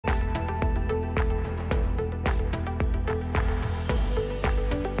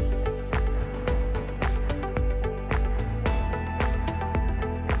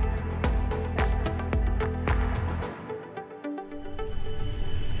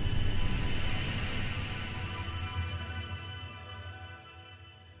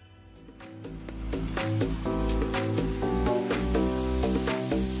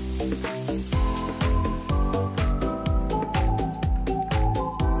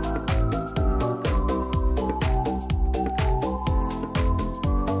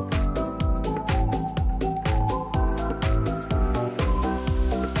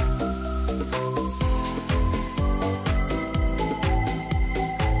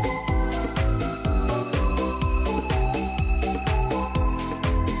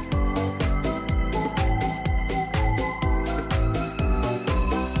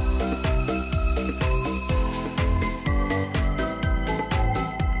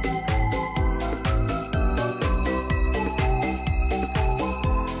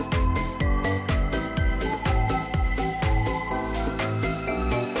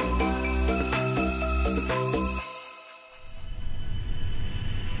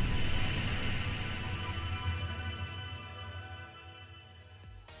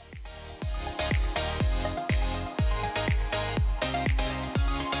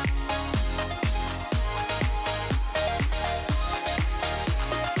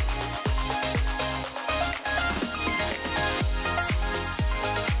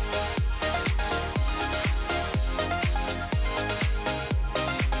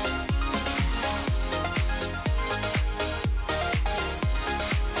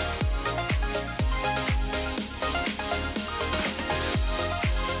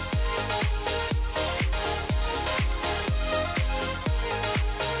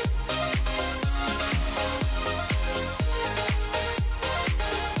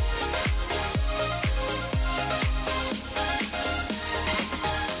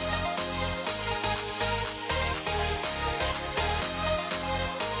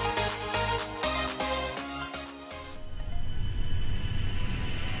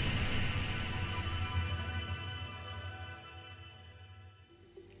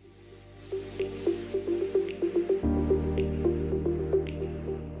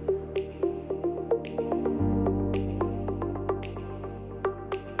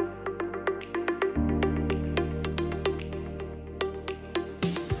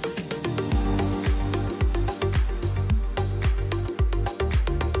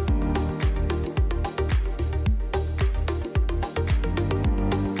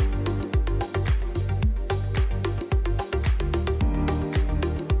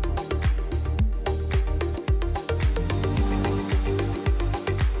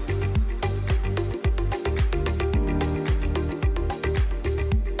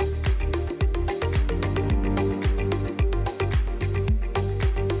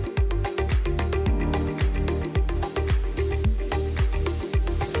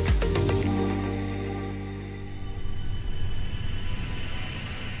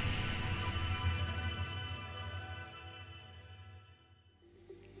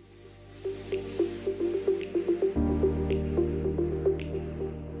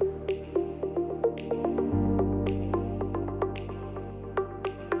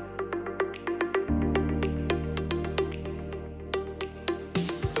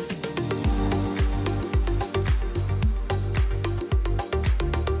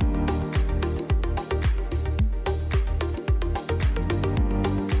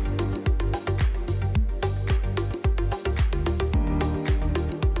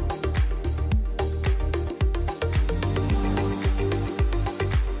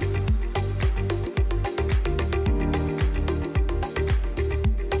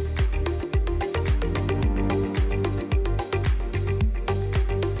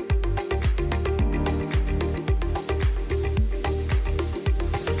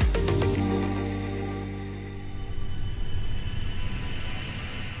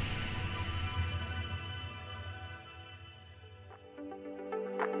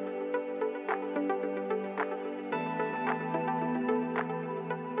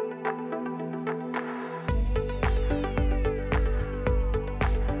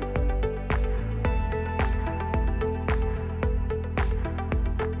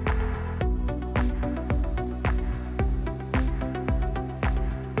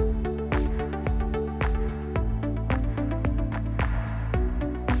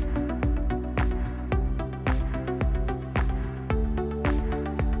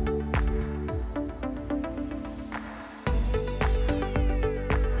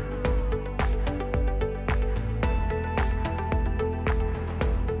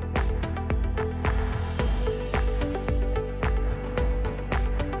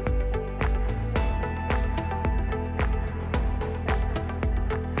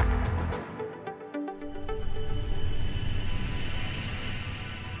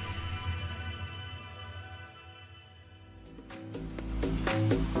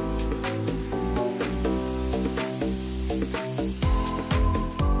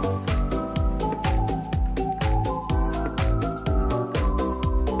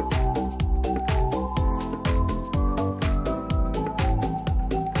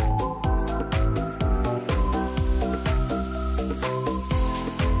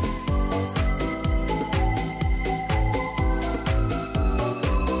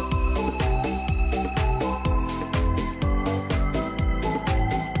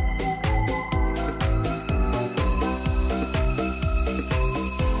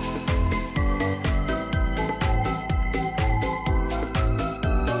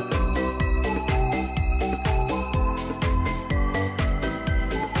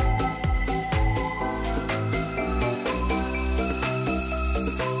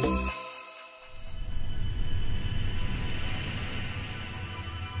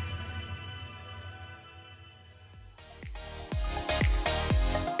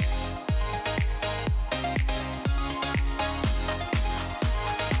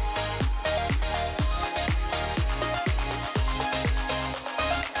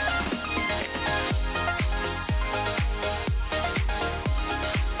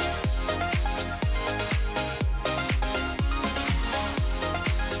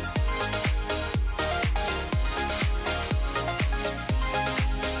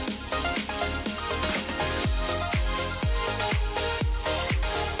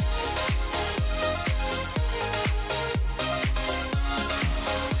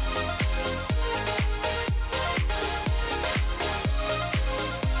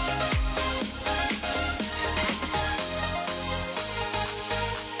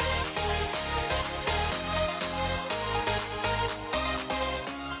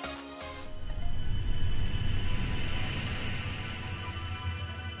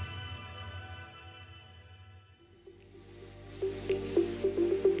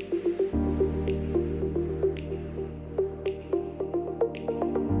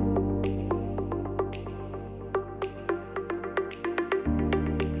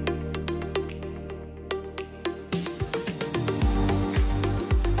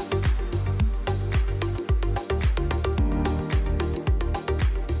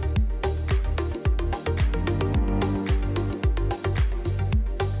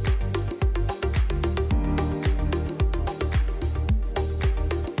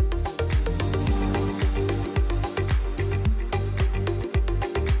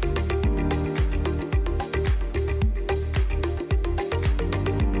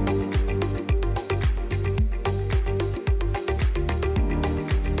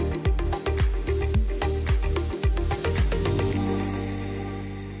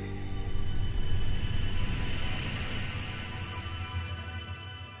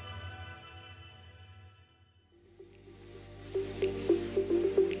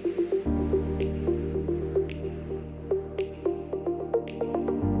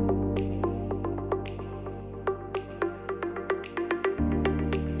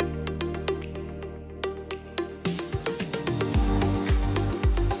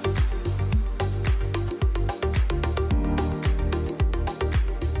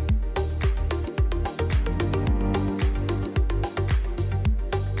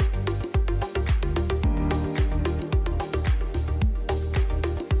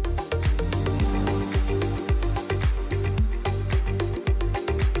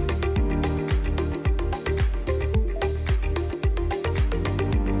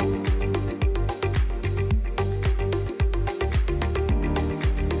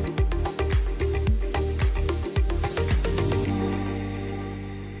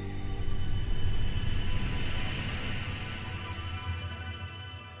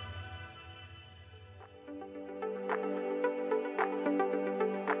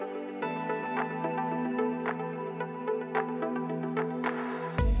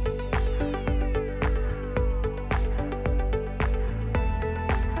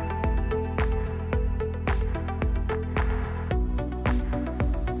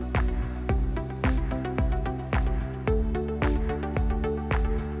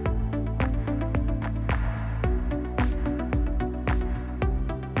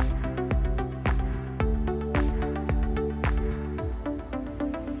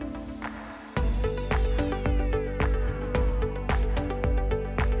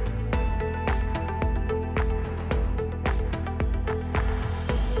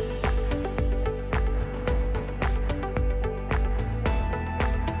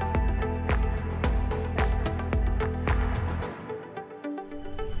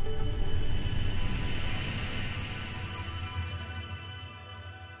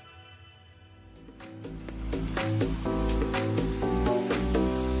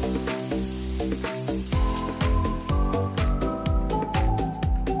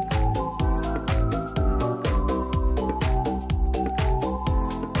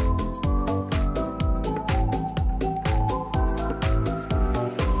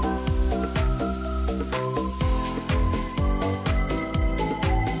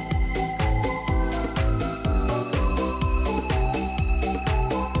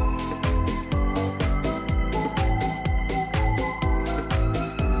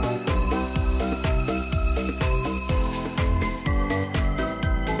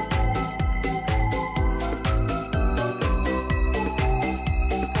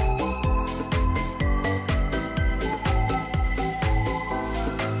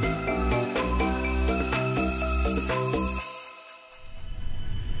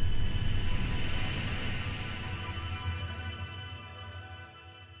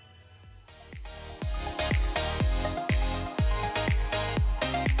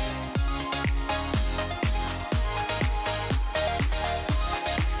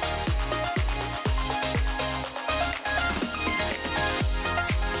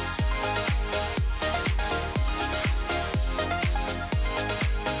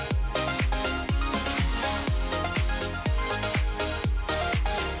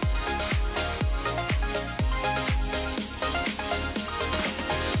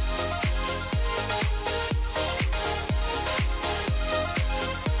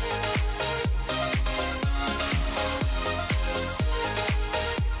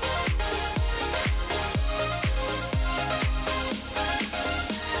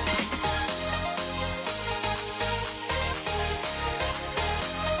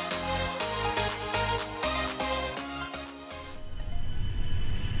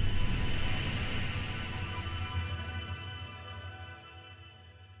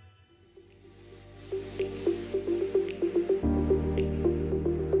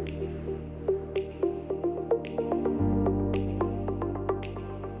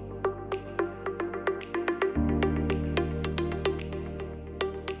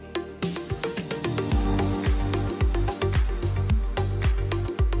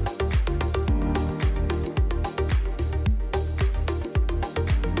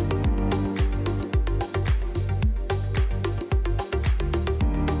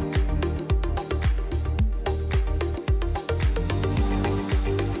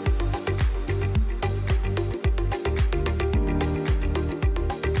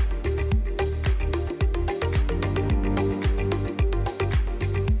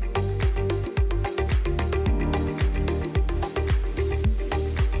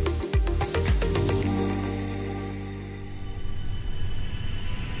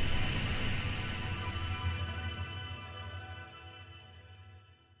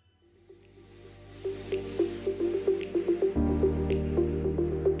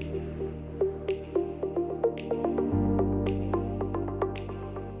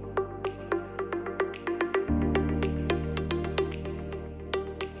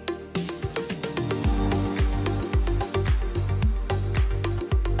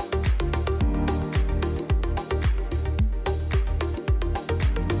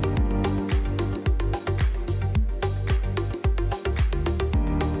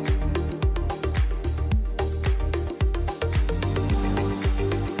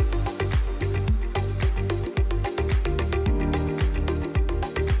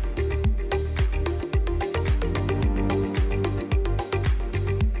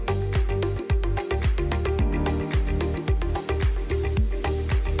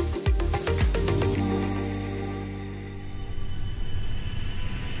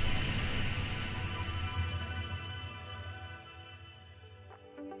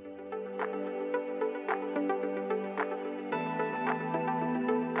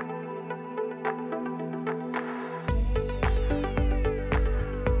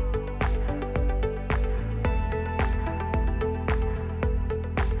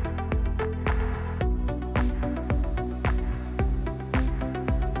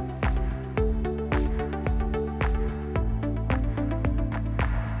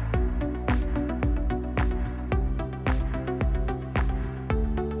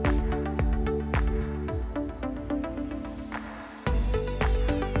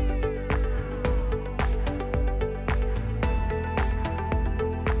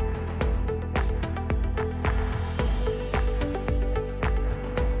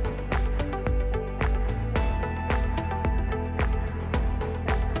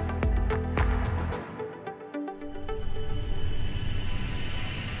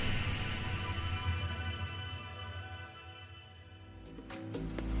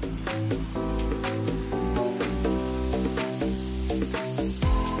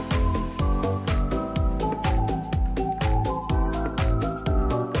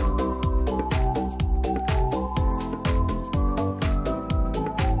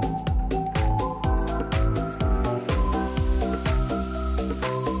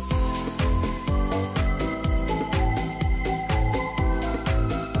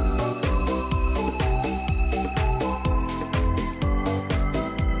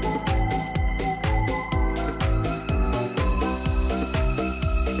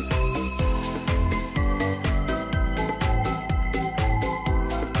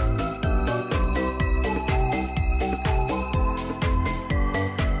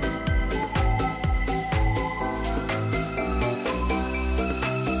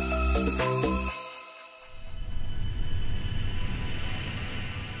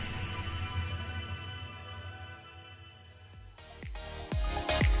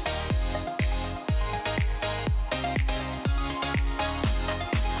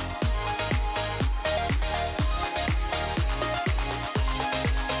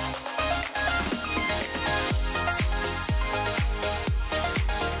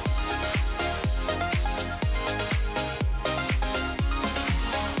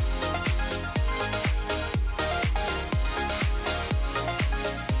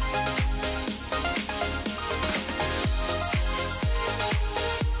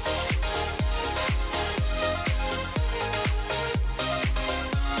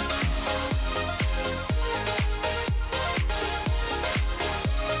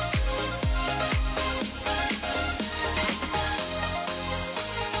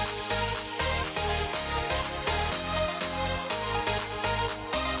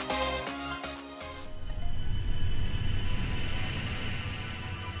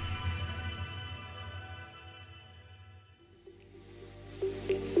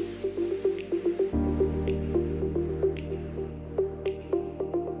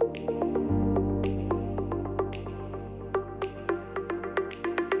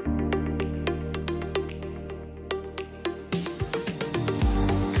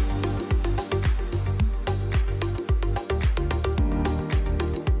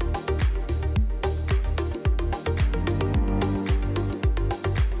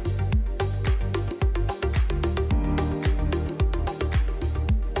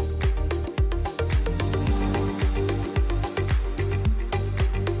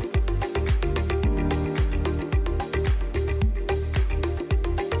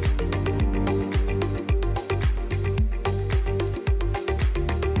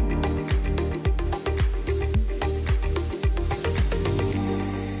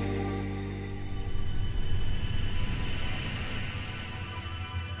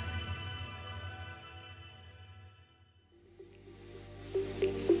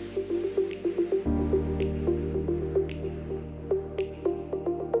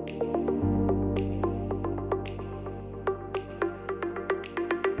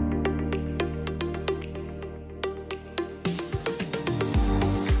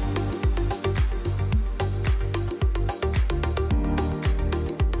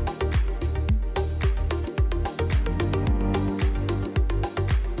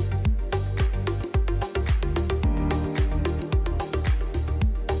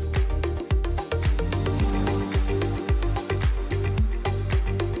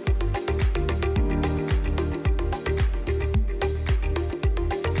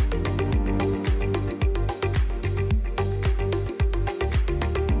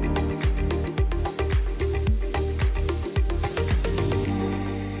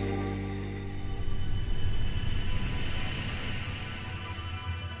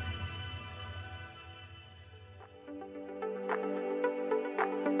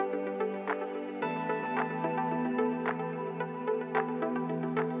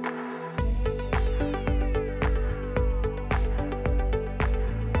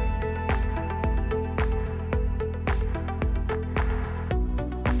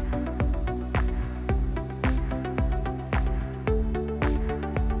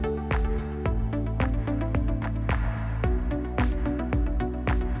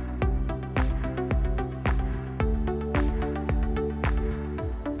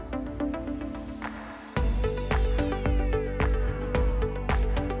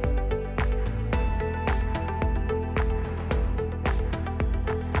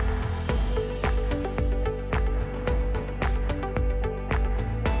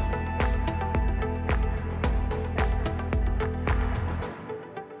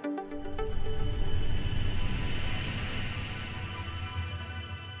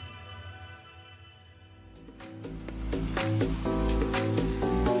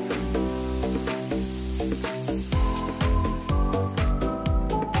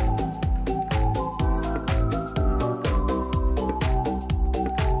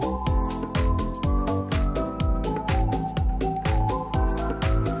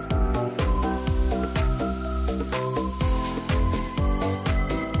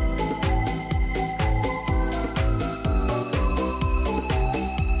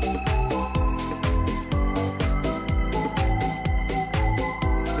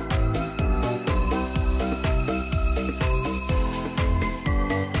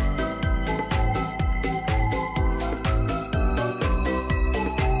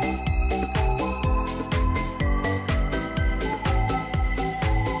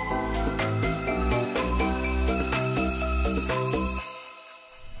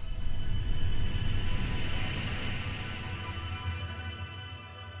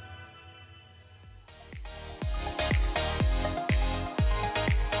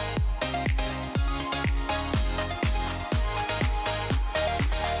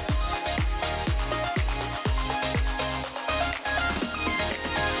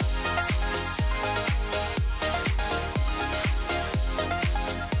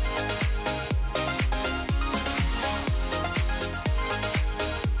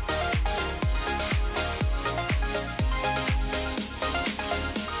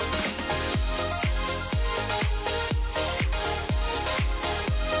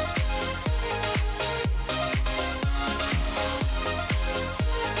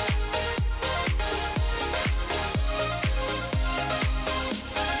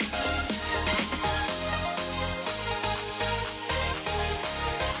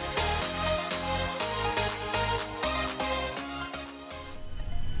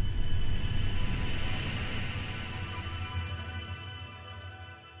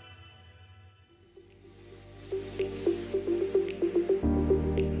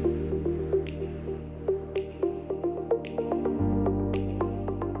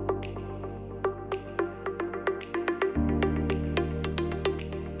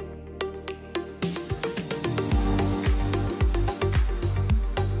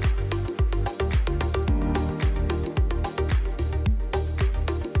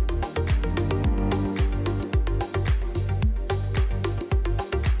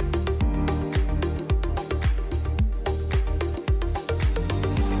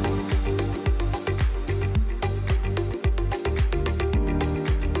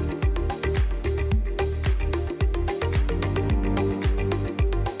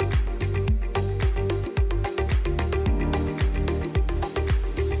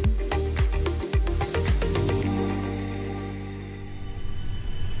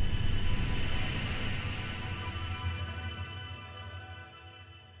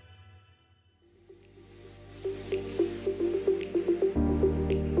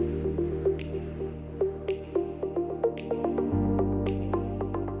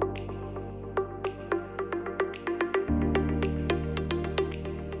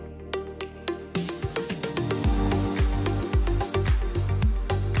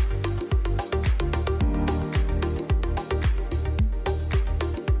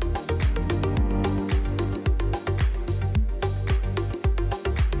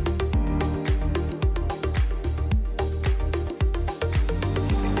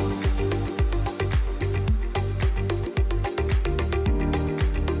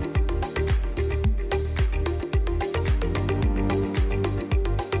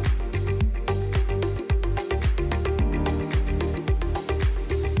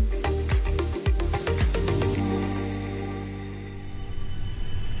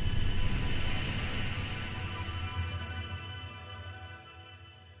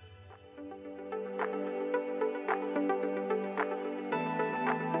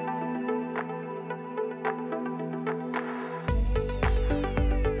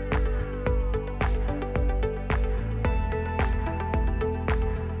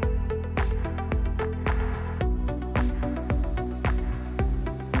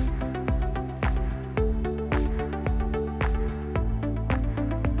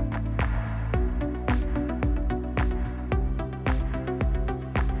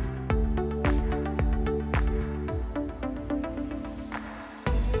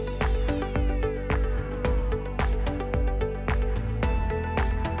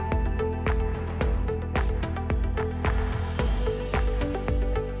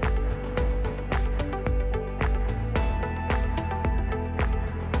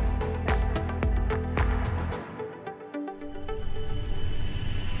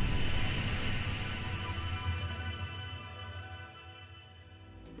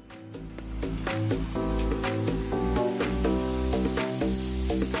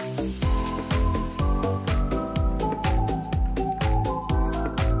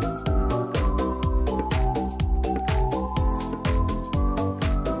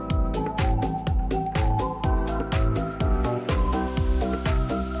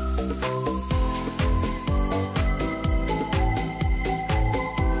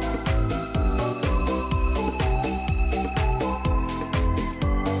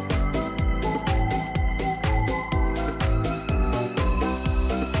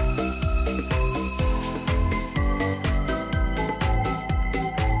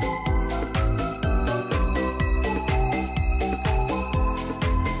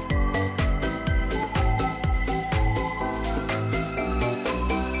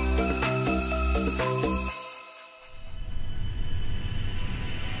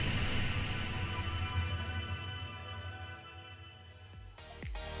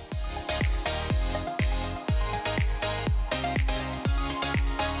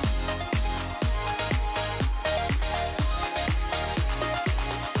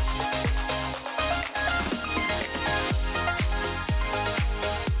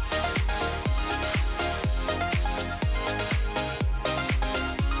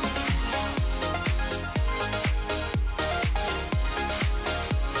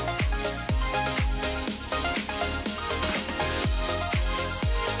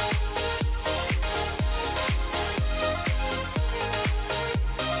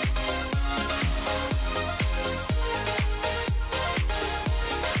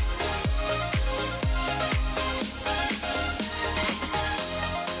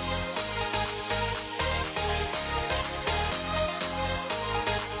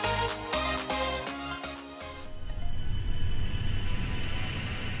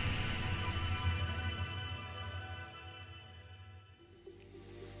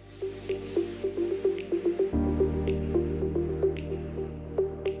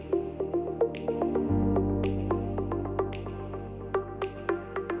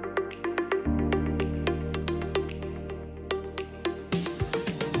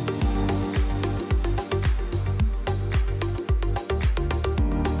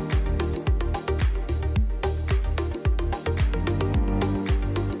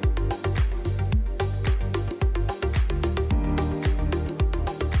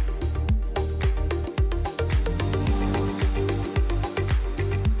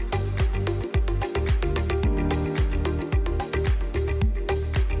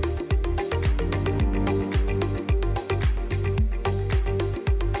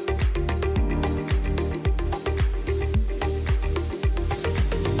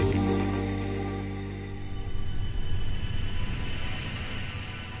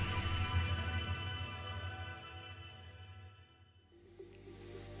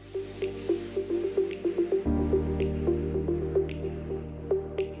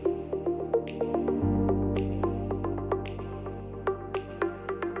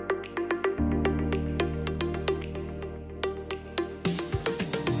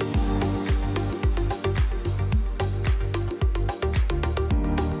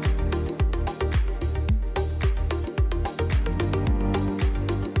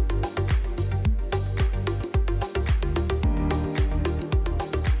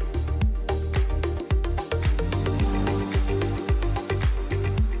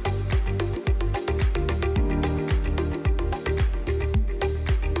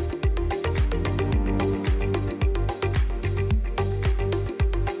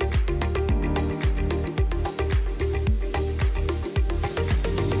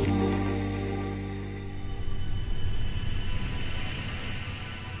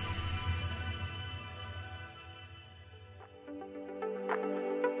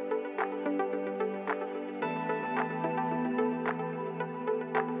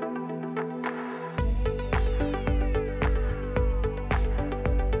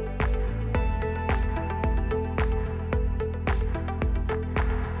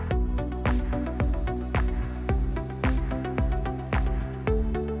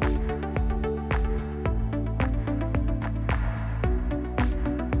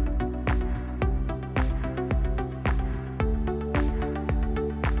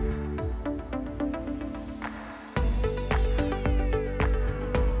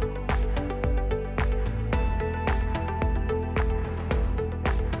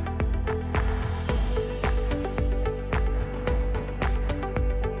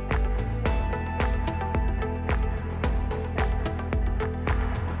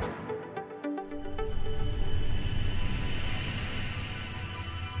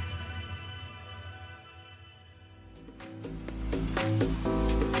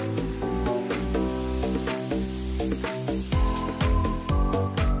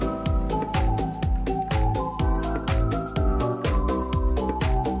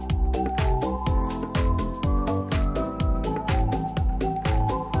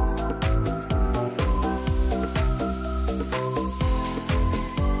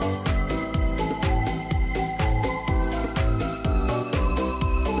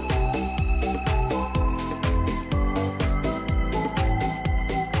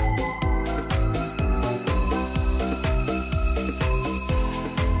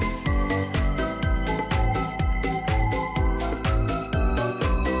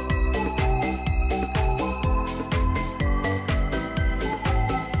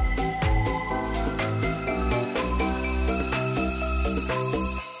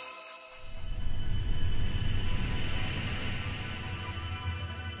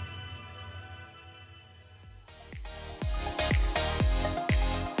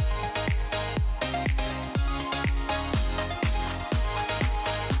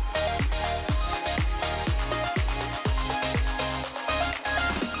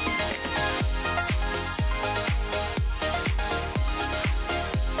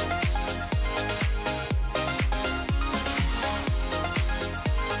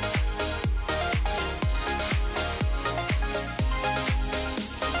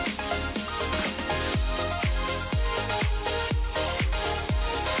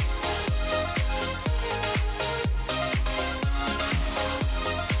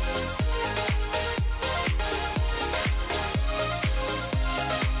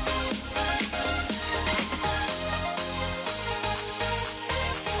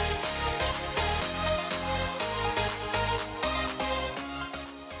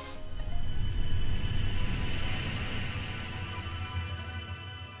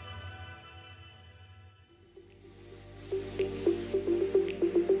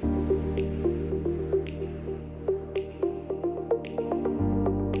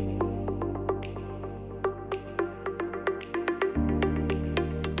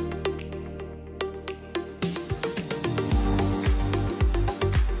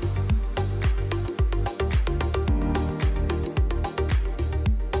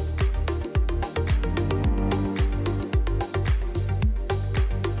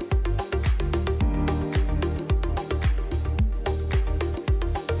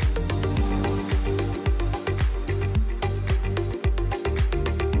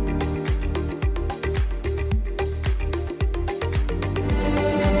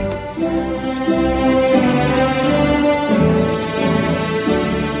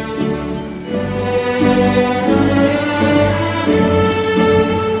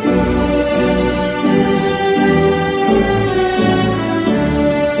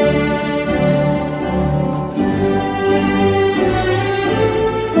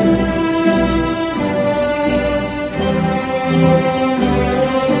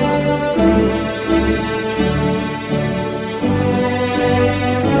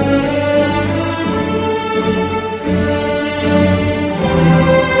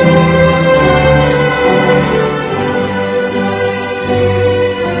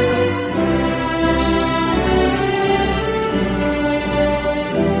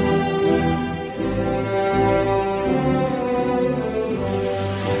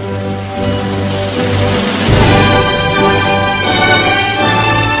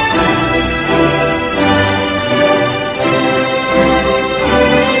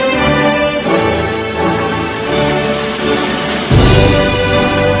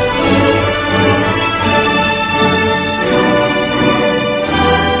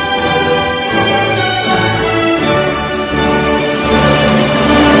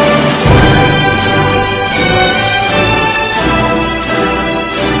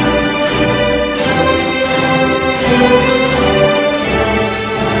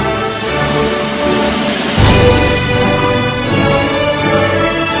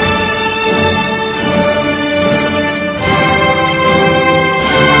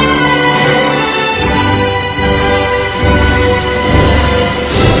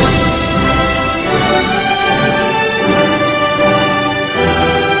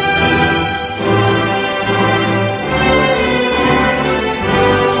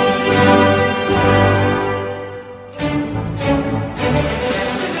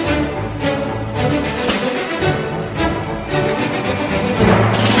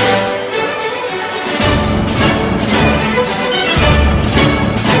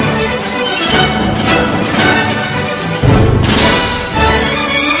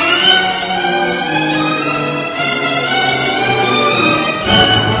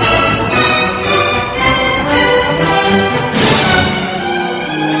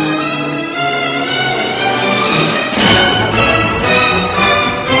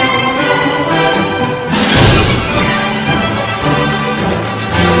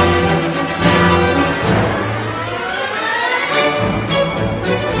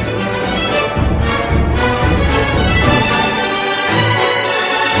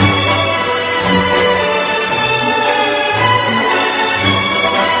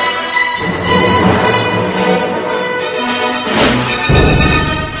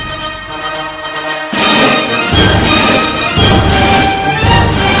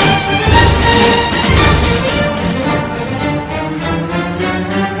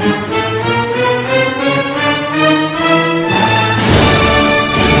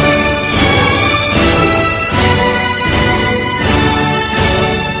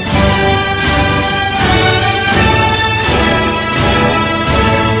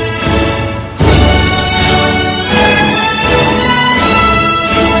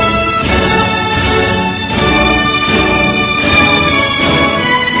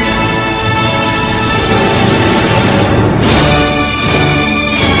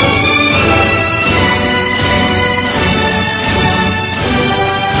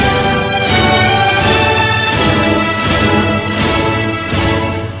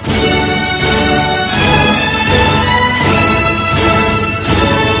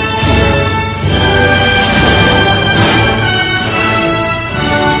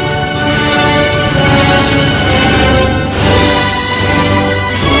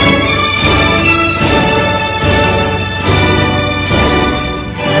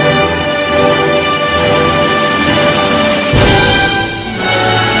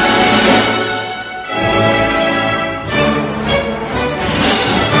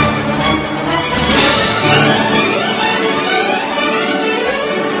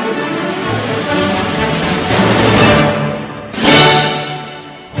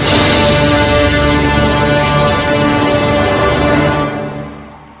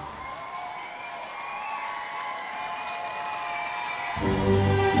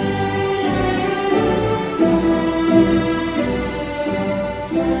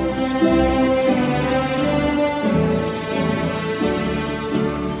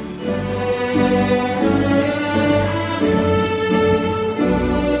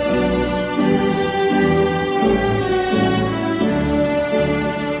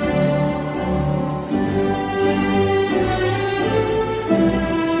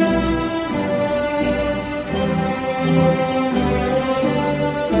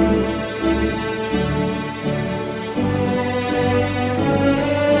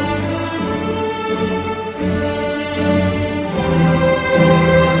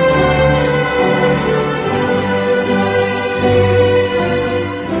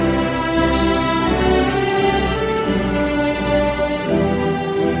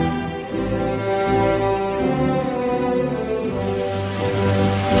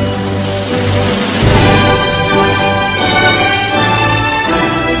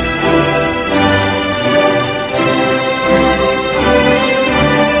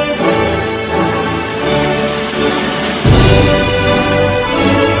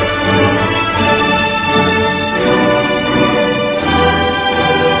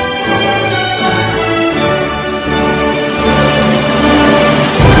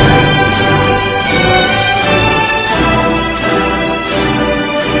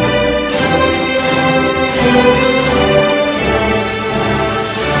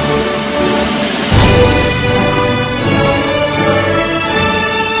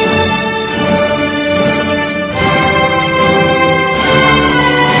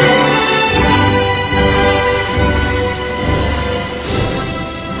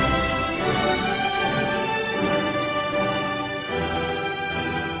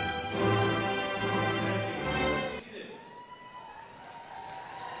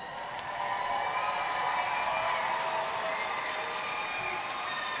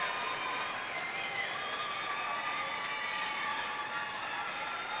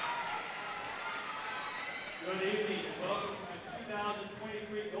Good evening and welcome to the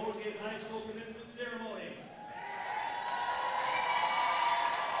 2023 Golden Gate High School Commencement Ceremony.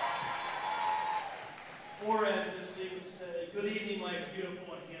 Or as Ms. Lee would say, good evening, my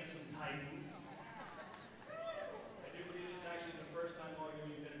beautiful and handsome Titans. I do believe this actually is the first time all year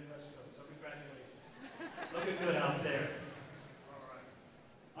you've been in dress code, so congratulations. Looking good out there. All right.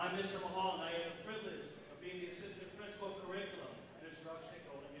 I'm Mr. Mahal, and I have the privilege of being the Assistant Principal of Curriculum and Instruction at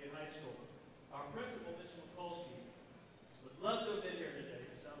Golden Gate High School. Our principal, Mr. Mikulski, would love to have been here today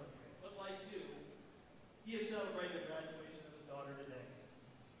to celebrate, but like you, he is celebrating the graduation of his daughter today.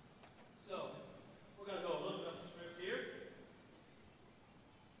 So, we're going to go a little bit up the script here.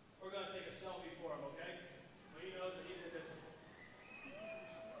 We're going to take a selfie for him, okay? So he knows that he did this.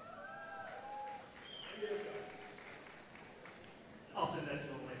 Here we go. I'll send that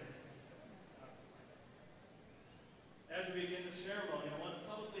to him later. As we begin the ceremony, I want to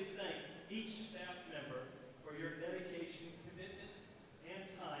publicly thank each staff member for your dedication, commitment, and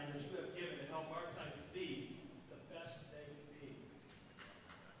time that you have given to help our Titans be the best they can be.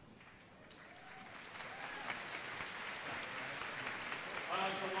 I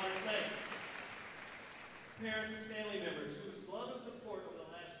also want to thank parents and family members whose love and support over the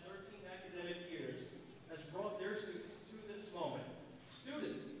last 13 academic years has brought their students to this moment.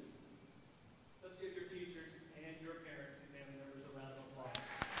 Students, let's give your teachers and your parents and family members a round of applause.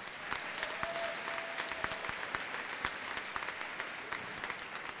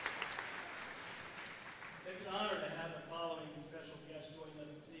 It's an honor to have the following special guests joining us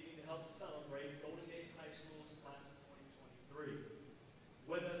this evening to help celebrate Golden Gate High School's class of 2023.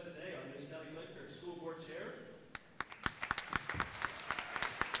 With us today are Ms. Kelly Lichter, School Board Chair,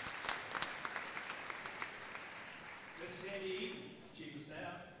 Ms. Sandy Eaton, Chief of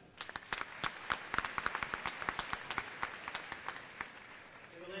Staff,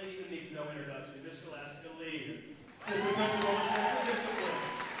 and the lady who needs no introduction, Ms. Scholastica Lee, Assistant Principal and Principal Discipline.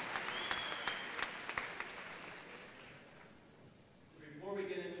 Before we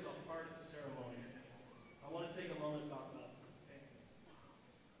get into the heart of the ceremony, I want to take a moment to talk about family.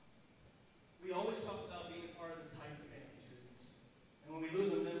 We always talk about being part of the Titan family, students. And when we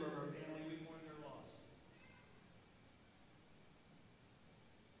lose a member of our family, we mourn their loss.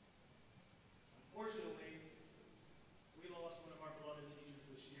 Unfortunately, we lost one of our beloved teachers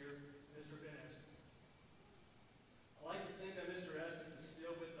this year, Mr. Ben Estes. I like to think that Mr. Estes is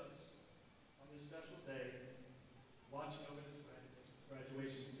still with us on this special day, watching over this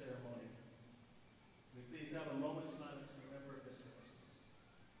graduation ceremony. Will we please have a moment of silence to remember Mr. Estes.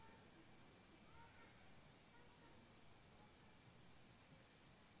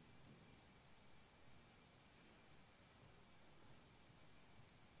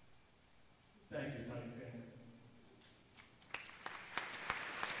 Thank you, Titan family.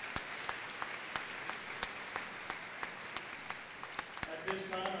 At this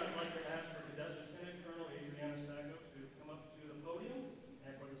time, I'd like to ask for cadets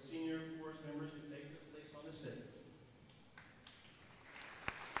members to take their place on the stage.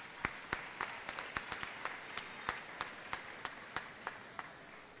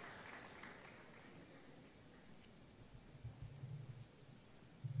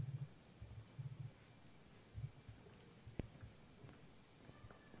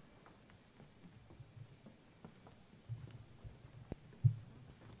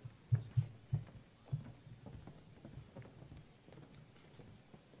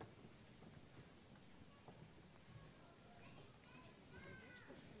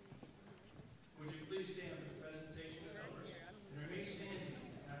 Would you please stand for the presentation of colors and remain standing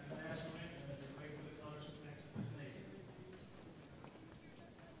after the national anthem as we wait for the colors to exit the nation.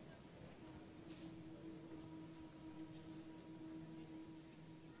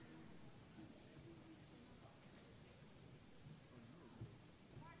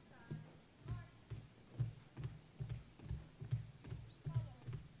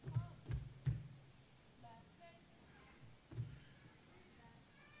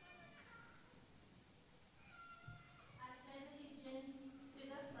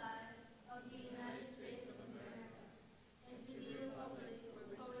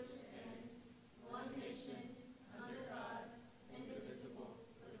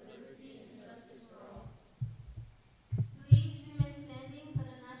 Please remain standing for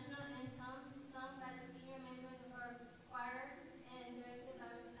the national anthem sung by the senior members of our choir and directed by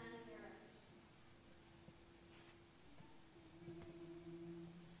Roxana Guerra.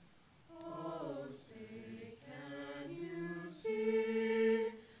 Oh, say, can you see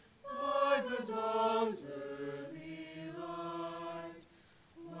by the dawn's early light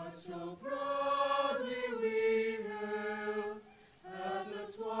what so proudly we hailed at the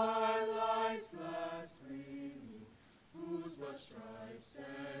twilight's last gleaming, whose broad stripes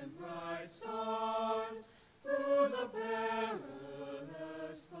and bright stars through the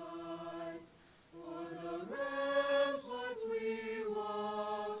perilous fight o'er the ramparts we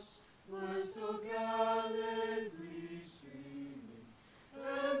watched were so gallantly streaming,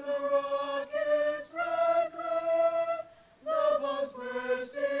 and the rockets' red glare, the bombs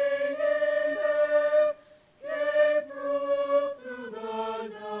bursting in air, gave proof through the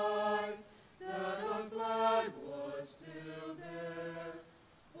night that our flag was still there.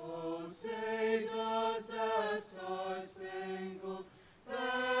 Oh, say does that star-spangled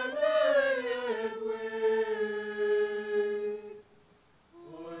banner yet wave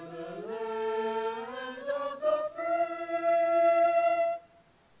o'er the land of the free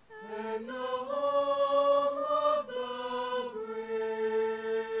and the home of the brave?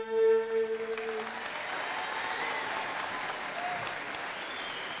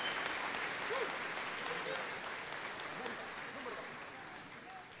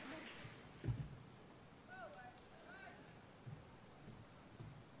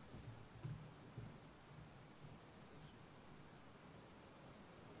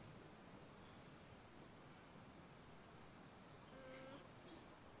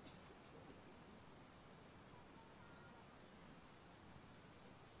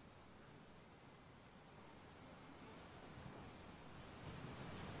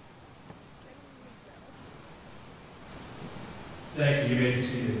 Thank you. You may be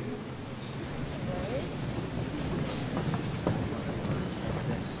seated.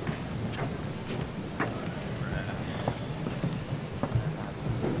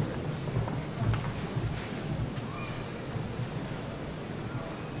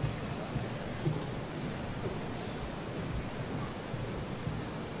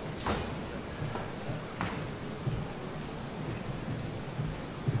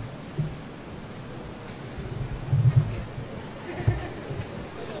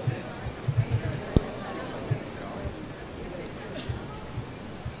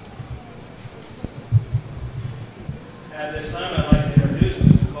 At this time, I'd like to introduce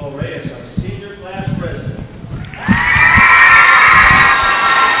Mr. Nicole Reyes, our senior class president.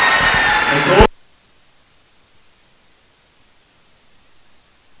 Nicole.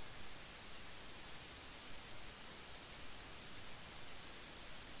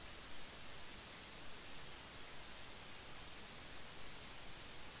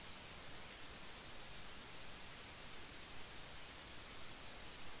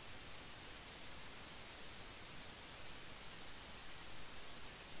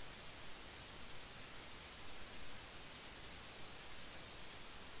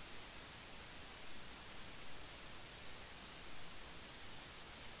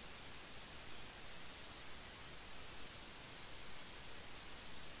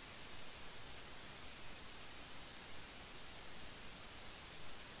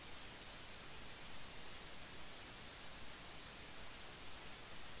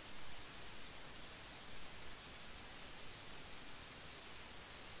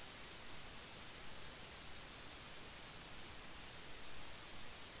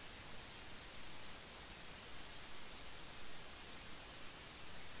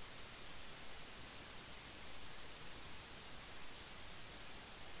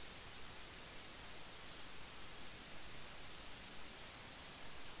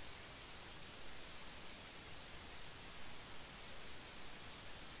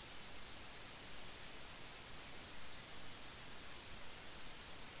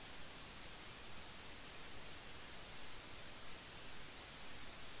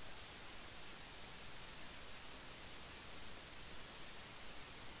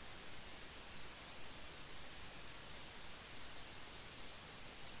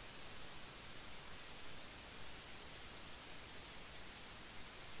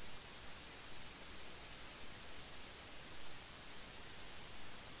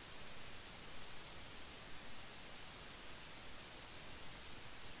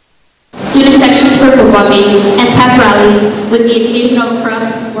 for football games, and pep rallies with the occasional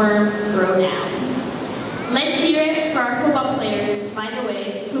crumb worm throwdown. Let's hear it for our football players, by the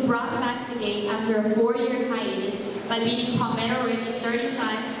way, who brought back the game after a 4-year hiatus by beating Palmetto Ridge 35-0.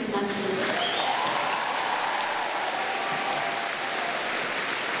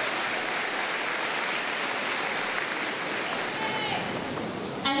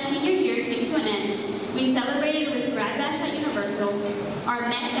 As senior year came to an end, we celebrated with Grad Bash at Universal, our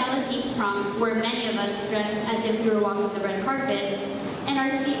Met Gala themed prom, where many of us dressed as if we were walking the red carpet, and our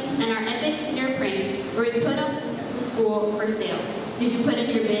epic senior prank, where we put up the school for sale. Did you put in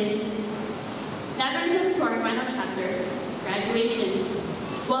your bids? That brings us to our final chapter, graduation.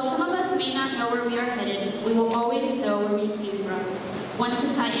 While some of us may not know where we are headed, we will always know where we came from. Once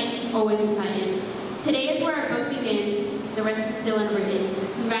a Titan, always a Titan. Today is where our book begins. The rest is still unwritten.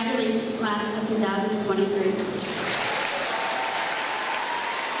 Congratulations, class of 2023.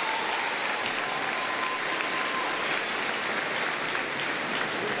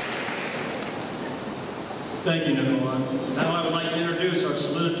 Thank you, Nicola. Now I would like to introduce our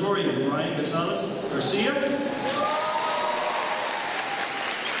salutatorian, Brian Gonzalez Garcia.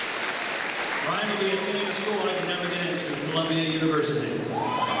 Brian will be attending a school I can never get into, Columbia University.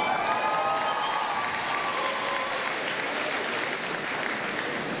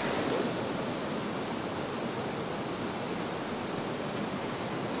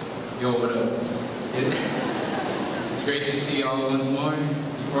 Yo, what up? It's great to see you all once more.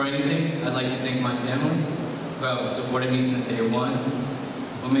 Before anything, I'd like to thank my family, who have supported me since day one,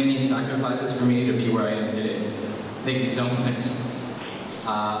 who made any sacrifices for me to be where I am today. Thank you so much.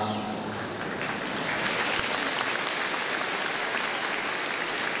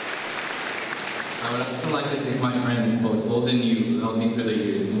 I would also like to thank my friends, both old and new, who helped me through the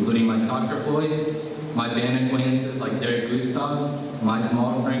years, including my soccer boys, my band acquaintances like Derek Gustav, my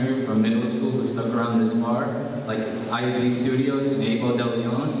small friend group from middle school who stuck around this far, like IUD Studios and Abel De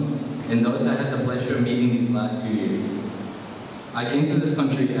Leon, and those I had the pleasure of meeting these last 2 years. I came to this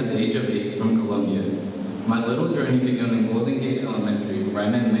country at the age of 8 from Colombia. My little journey began in Golden Gate Elementary, where I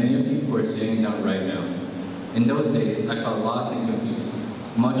met many of you who are sitting down right now. In those days, I felt lost and confused,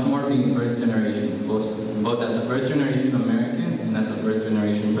 much more being first generation, both as a first generation American and as a first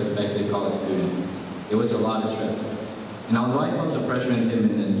generation prospective college student. It was a lot of stress. And although I felt the pressure and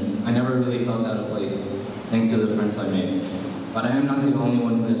timidness, I never really felt out of place, thanks to the friends I made. But I am not the only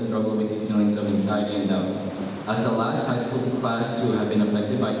one who has struggled with these feelings of anxiety and doubt. As the last high school class to have been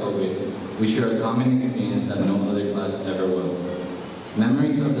affected by COVID, we share a common experience that no other class ever will.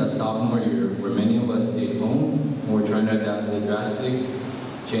 Memories of that sophomore year where many of us stayed home and were trying to adapt to the drastic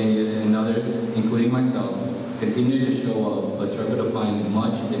changes, and others, including myself, continue to show up but struggle to find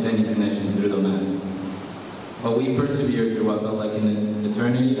much, if any, connection through the mask. But we persevered through what felt like an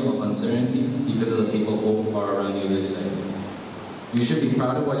eternity of uncertainty because of the people who are around you this side. You should be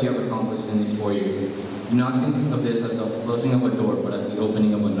proud of what you have accomplished in these 4 years. Do not think of this as the closing of a door, but as the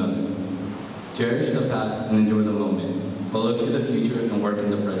opening of another. Cherish the past and enjoy the moment, but look to the future and work in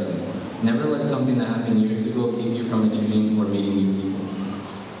the present. Never let something that happened years ago keep you from achieving or meeting new people.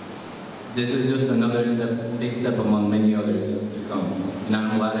 This is just another big step among many others to come, and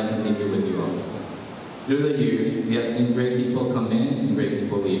I'm glad I can take it with you all. Through the years, we have seen great people come in and great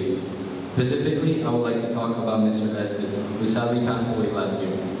people leave. Specifically, I would like to talk about Mr. Estes, who sadly passed away last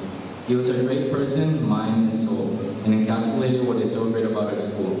year. He was a great person, mind, and soul, and encapsulated what is so great about our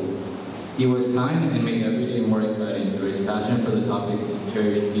school. He was kind and made every day more exciting through his passion for the topics he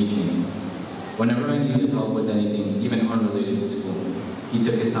cherished teaching. Whenever I needed help with anything, even unrelated to school, he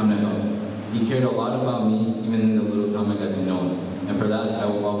took his time to help. He cared a lot about me, even in the little time I got to know him, and for that, I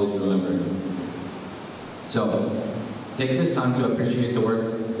will always remember him. So, take this time to appreciate the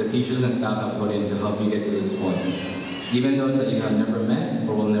work the teachers and staff have put in to help you get to this point. Even those that you have never met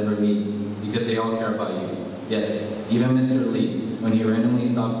or will never meet, because they all care about you. Yes, even Mr. Lee, when he randomly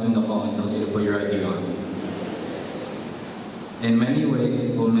stops you in the hall and tells you to put your ID on. In many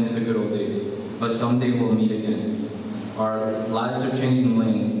ways, we'll miss the good old days, but someday we'll meet again. Our lives are changing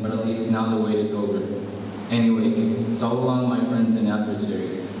lanes, but at least now the wait is over. Anyways, so long my friends and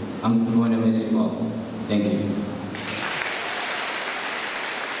adversaries. I'm going to miss you all. Thank you.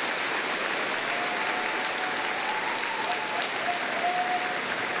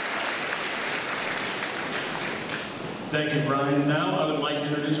 Thank you, Brian. Now I would like to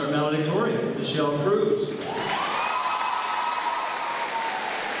introduce our valedictorian, Michelle Cruz.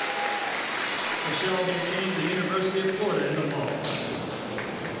 Michelle maintains the University of Florida in the fall.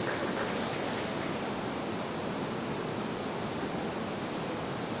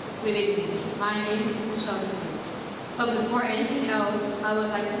 Good evening. My name is Michelle Cruz. But before anything else, I would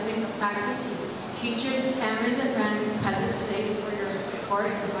like to thank the faculty, teachers, families, and friends present today for your support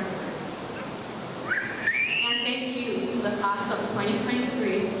and hard work. And thank you to the class of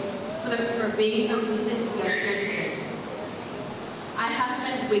 2023 for being the reason we are here today. I have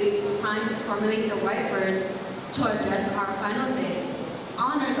spent weeks trying to formulate the right words to address our final day,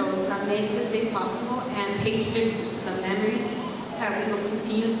 honor those that made this day possible, and pay tribute to the memories that we will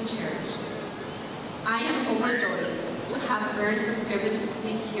continue to cherish. I am overjoyed to have earned the privilege to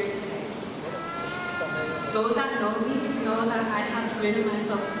speak here today. Those that know me know that I have driven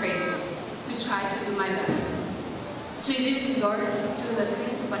myself crazy to try to do my best, to even resort to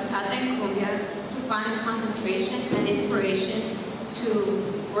listening to bachata and cumbia to find concentration and inspiration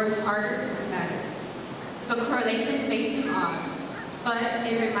to work harder and better. The correlation facing off, but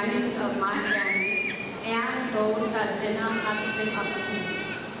it reminded me of my family and those that did not have the same opportunity.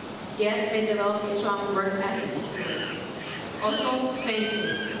 Yet they developed a strong work ethic. Also, thank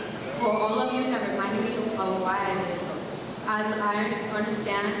you for all of you that reminded me of why I did so, as I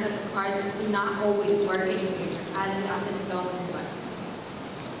understand that the cards do not always work in your favor, as they often don't in life.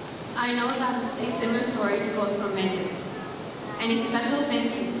 I know that a similar story goes for many of you. And a special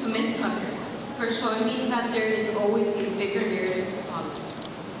thank you to Ms. Tucker for showing me that there is always a bigger narrative to follow.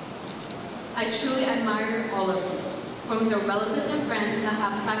 I truly admire all of you, from the relatives and friends that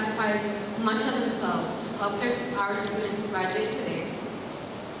have sacrificed much of themselves to help our students graduate today,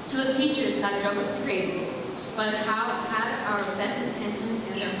 to the teachers that drove us crazy, but had our best intentions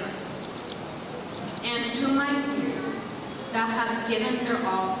in their hearts, and to my peers that have given their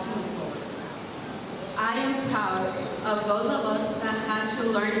all to move forward. I am proud of those of us that had to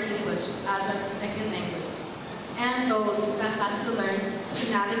learn English as our second language, and those that had to learn to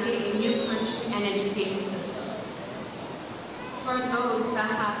navigate a new country and education system. For those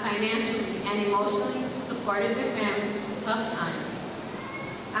that have financially and emotionally supported their families through tough times,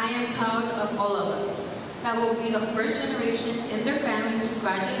 I am proud of all of us that will be the first generation in their family to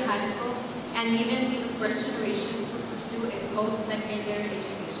graduate high school and even be the first generation to pursue a post-secondary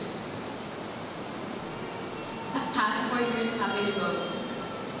education. The past 4 years have been a roller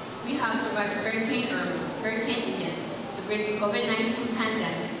coaster. We have survived Hurricane Irma, Hurricane Ian, the great COVID-19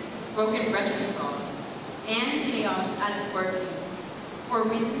 pandemic, broken restaurant stalls, and chaos at its work for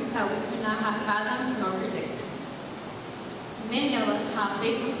reasons that we could not have fathomed nor predicted. Many of us have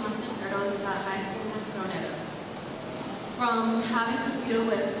faced the constant hurdles that high school has thrown at us, from having to deal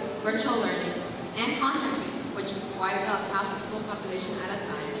with virtual learning and contact tracing, which wiped out half the school population at a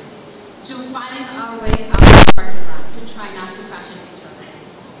time, to finding our way out of the parking lot to try not to crash into each other.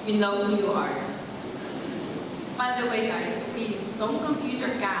 You know who you are. By the way, guys, please don't confuse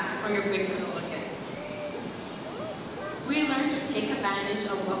your gas or your brake pedal again. We learned to take advantage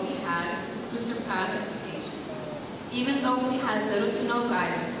of what we had to surpass expectations, even though we had little to no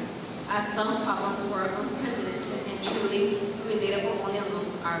guidance, as some problems were unprecedented and truly relatable only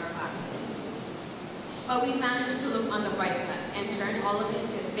amongst our class. But we managed to look on the bright side and turn all of it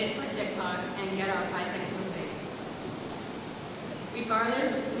into a bit for TikTok and get our 5 seconds of fame.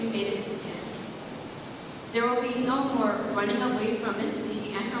 Regardless, we made it to the end. There will be no more running away from Miss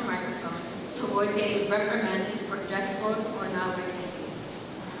Lee and her microphone to avoid getting reprimanded for dress code or not wearing anything.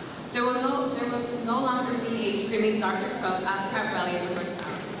 There will no longer be a screaming Dr. Crow at prep rallies or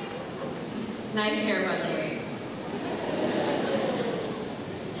workshops. Nice hair, by the way.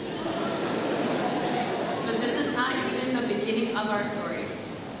 But this is not even the beginning of our story.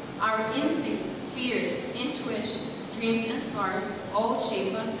 Our instincts, fears, intuitions, dreams, and scars all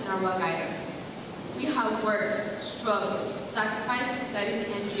shape us and are what guide us. We have worked, struggled, sacrificed, studied,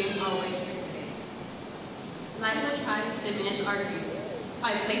 and dreamed our way here today. Life will try to diminish our dreams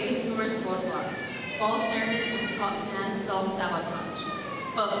by placing numerous roadblocks, false narratives, and self-sabotage.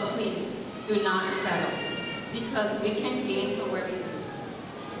 But please, do not settle, because we can gain from where we lose.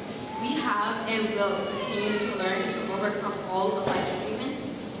 We have and will continue to learn to overcome all of life's achievements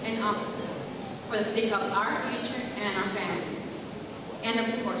and obstacles for the sake of our future and our families. And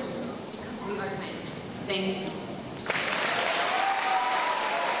of course, because we are tiny. Thank you.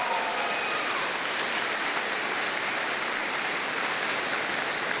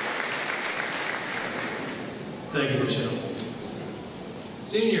 Thank you, Michelle.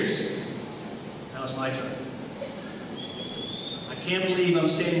 Seniors, now it's my turn. I can't believe I'm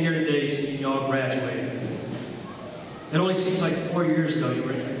standing here today seeing y'all graduate. It only seems like 4 years ago you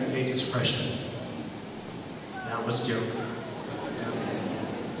were in your gates as freshmen. That was a joke.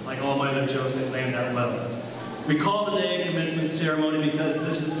 Like all my other jokes, they land that well. We call today a commencement ceremony because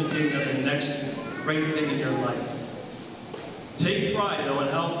this is the beginning of the next great thing in your life. Take pride, though, in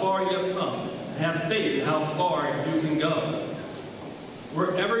how far you have come, and have faith in how far you can go.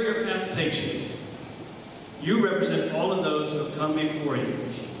 Wherever your path takes you, You represent all of those who have come before you,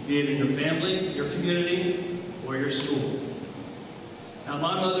 be it in your family, your community, or your school. Now,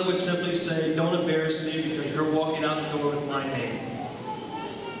 my mother would simply say, don't embarrass me because you're walking out the door with my name.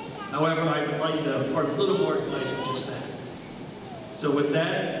 However, I would like to impart a little more advice than just that. So with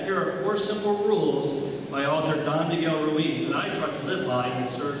that, here are 4 simple rules by author Don Miguel Ruiz that I try to live by and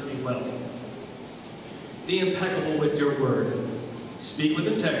it serves me well. Be impeccable with your word. Speak with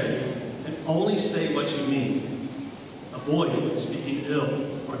integrity and only say what you mean. Avoid speaking ill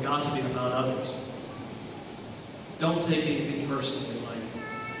or gossiping about others. Don't take anything personally in life.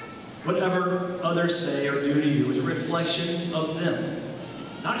 Whatever others say or do to you is a reflection of them,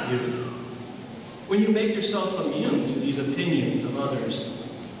 not you. When you make yourself immune to these opinions of others,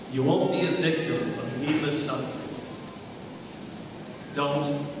 you won't be a victim of needless suffering.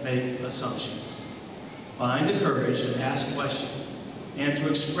 Don't make assumptions. Find the courage to ask questions and to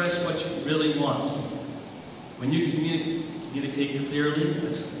express what you really want. When you communicate clearly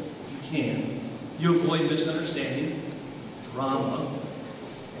as you can, you avoid misunderstanding, drama,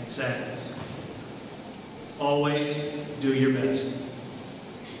 and sadness. Always do your best.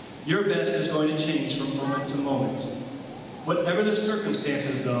 Your best is going to change from moment to moment. Whatever the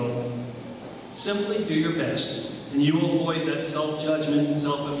circumstances, though, simply do your best, and you will avoid that self-judgment,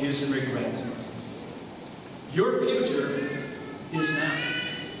 self-abuse, and regret. Your future is now.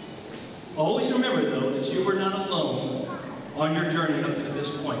 Always remember, though, that you were not alone on your journey up to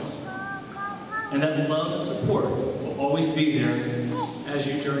this point, and that love and support will always be there as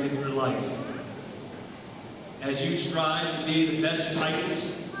you journey through life. As you strive to be the best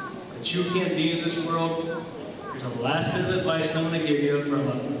Titans that you can be in this world, here's a last bit of advice I'm going to give you from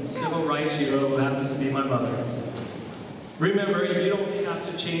a civil rights hero who happens to be my mother. Remember, you don't have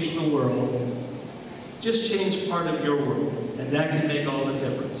to change the world. Just change part of your world, and that can make all the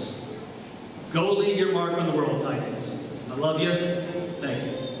difference. Go leave your mark on the world, Titans. I love you. Thank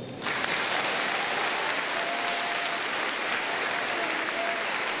you.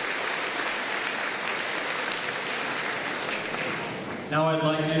 Now I'd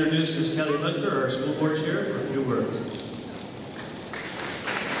like to introduce Ms. Kelly Littler, our school board chair, for a few words.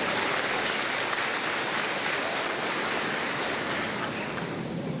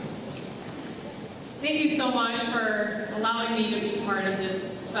 Thank you so much for allowing me to be part of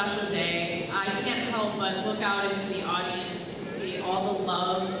this special day. I can't help but look out into the audience and see all the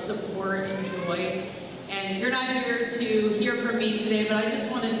love, support, and joy. And you're not here to hear from me today, but I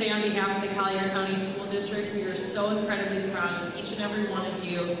just want to say on behalf of the Collier County School District, we are so incredibly proud of each and every one of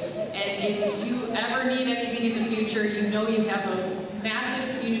you. And if you ever need anything in the future, you know you have a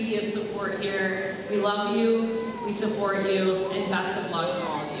massive community of support here. We love you, we support you, and best of luck to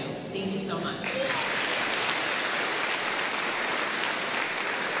all of you. Thank you so much.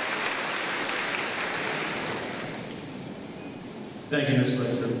 Thank you, Ms.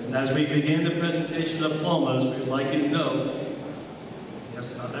 Littler. As we begin the presentation of diplomas, we would like you to know,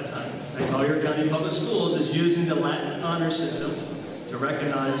 yes, about that time, that Collier County Public Schools is using the Latin honor system to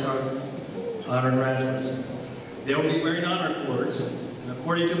recognize our honor graduates. They will be wearing honor cords, and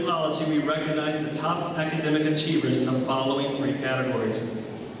according to policy, we recognize the top academic achievers in the following 3 categories.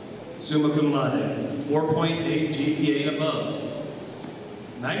 Summa cum laude, 4.8 GPA and above.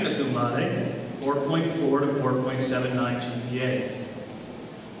 Magna cum laude, 4.4 to 4.79 GPA.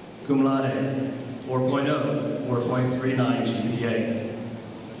 Cum laude, 4.0 to 4.39 GPA.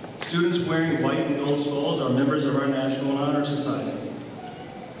 Students wearing white and gold skulls are members of our National Honor Society.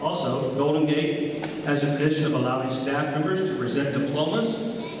 Also, Golden Gate has a tradition of allowing staff members to present diplomas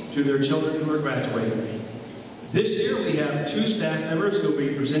to their children who are graduating. This year, we have 2 staff members who will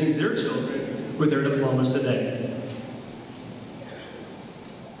be presenting their children with their diplomas today.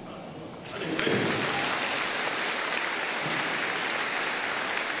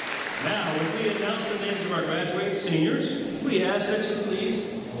 Now, when we announce the names of our graduating seniors, we ask that you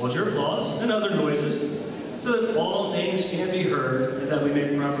please hold your applause and other noises so that all names can be heard and that we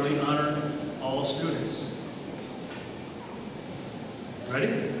may properly honor all students.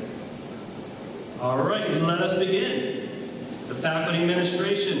 Ready? All right, let us begin. The faculty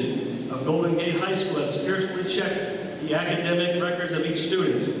administration of Golden Gate High School has carefully checked the academic records of each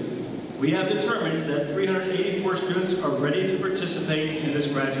student. We have determined that 384 students are ready to participate in this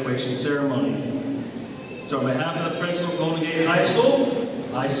graduation ceremony. So on behalf of the principal of Golden Gate High School,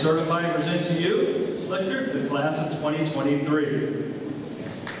 I certify and present to you, Ms. Lichter, the class of 2023.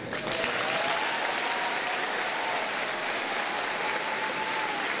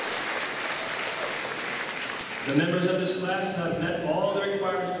 The members of this class have met all the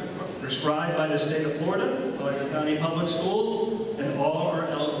requirements prescribed by the state of Florida, Collier County Public Schools, and all are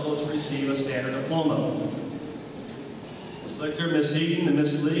eligible to receive a standard diploma. Lichter, Miss Eaton, and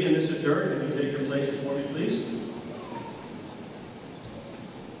Miss Lee, and Mr. Dirk, can you take your places for me, please?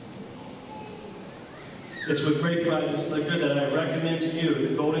 It's with great pride, Ms. Lichter, that I recommend to you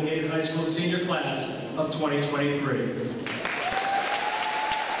the Golden Gate High School senior class of 2023.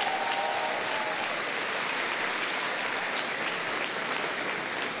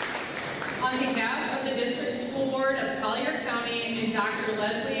 On behalf of the District School Board of Collier County and Dr.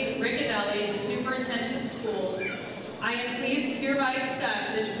 Leslie Riccadelli, the Superintendent of Schools, I am pleased to hereby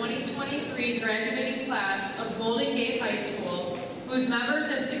accept the 2023 graduating class of Golden Gate High School, whose members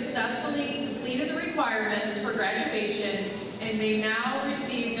have successfully completed the requirements for graduation and may now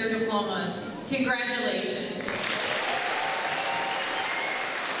receive their diplomas. Congratulations.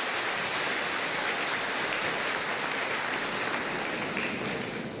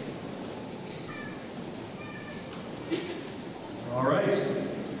 All right.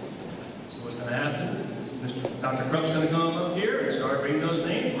 So what's going to happen is Dr. Krupp's going to come up here and start reading those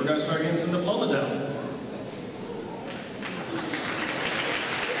names. We're going to start getting some diplomas out.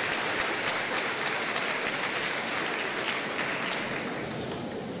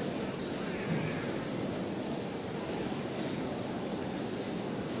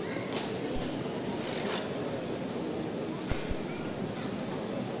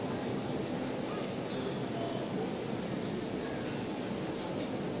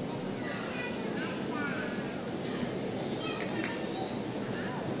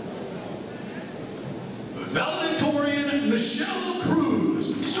 Valedictorian Michelle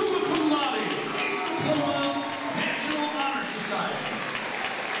Cruz, summa cum laude, ace diploma, National Honor Society.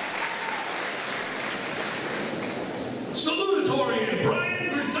 Salutatorian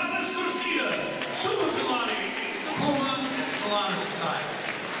Brian Gonzalez Garcia, summa cum laude, ace diploma, National Honor Society.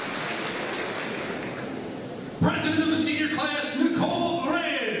 President of the senior class, Nicole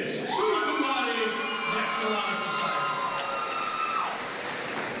Reyes, summa cum laude, National Honor Society.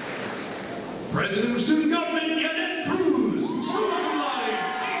 President of Student Government, Yannette Cruz, summa cum laude,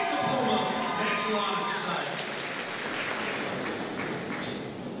 ace diploma, National Honor Society.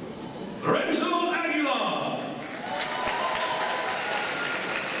 Lorenzo Aguilar.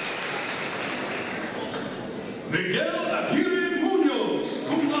 Miguel Aguirre Munoz,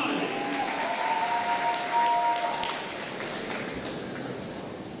 cum laude.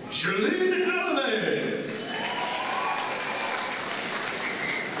 Charlene Alvarez.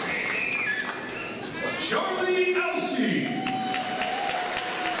 Charlie Elsey.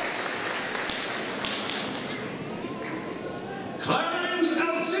 Clarence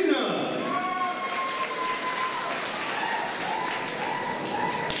Alcina.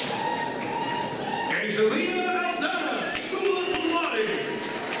 Angelina Aldana, summa cum laude.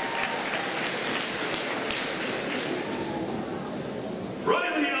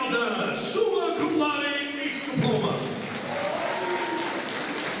 Riley Aldana, summa cum laude, ace diploma.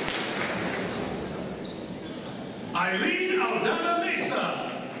 Eileen Aldana Mesa.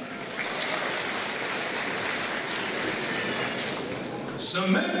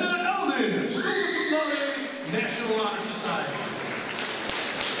 Samantha Eldon, summa cum laude, National Honor Society.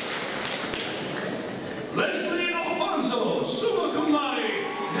 Leslie Alfonso, summa cum laude,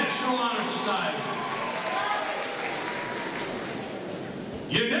 National Honor Society.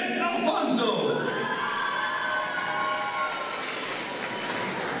 Yannette Alfonso.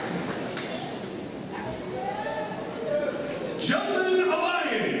 Gentleman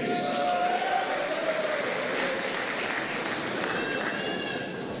Alliance.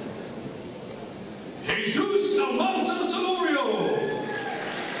 Jesus Almanza Solorio.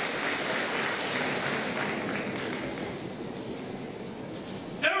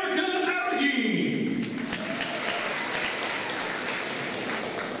 Erica Aragin.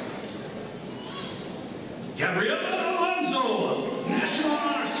 Gabriela Alonso, National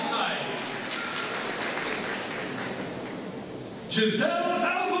Honor Society. Giselle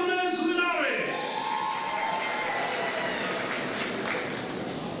Alvarez Linares.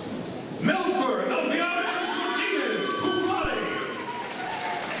 Melfer Alviares Martinez, cum laude.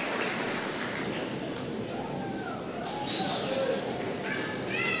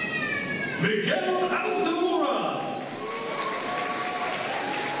 Miguel Alzamora.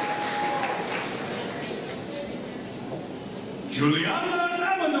 Juliana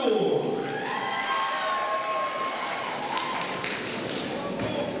Amador.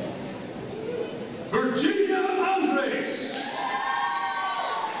 Virginia Andres.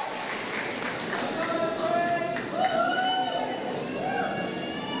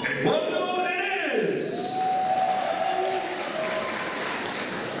 Eduardo Inez.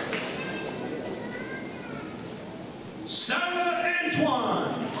 Sarah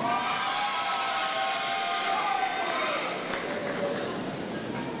Antoine.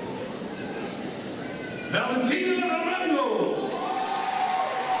 Valentina Arango.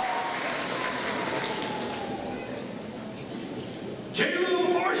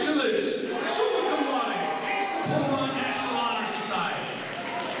 Caleb Archulets, summa cum laude, Ace Diploma, National Honor Society.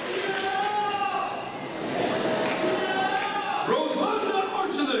 Rosalanda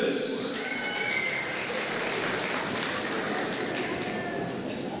Archulets.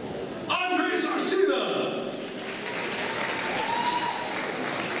 Andres Arcida.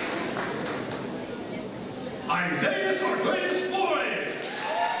 Isaiah Arguelles Flores.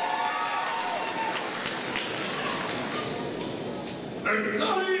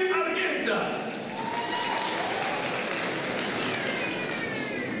 Ertari Argueta.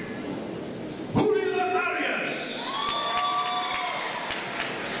 Julia Arias.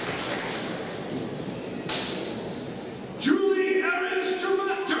 Julie Arias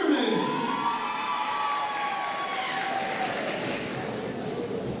German.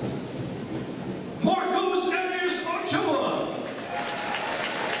 Marcos Arias Ochoa.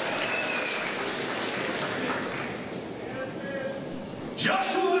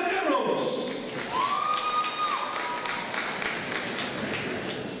 Joshua Eros.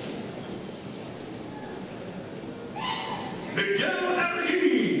 Miguel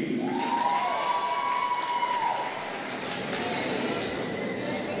Arguin.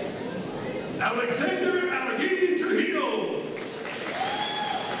 Alexander Arguin Trujillo.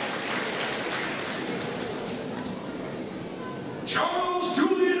 Charles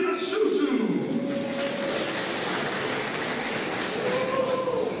Julian Asuzu.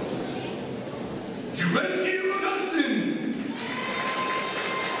 Juvensky Augustin.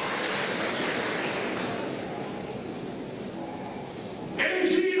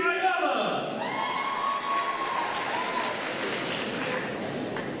 Angie Ayala.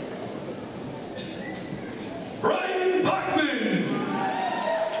 Brian Bachman.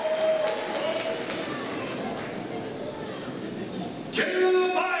 Kayla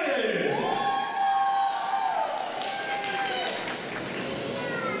Baez.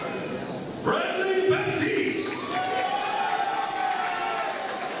 Bradley Baptiste.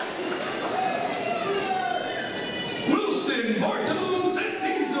 Wilson Martin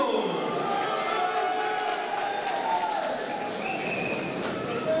Santizo.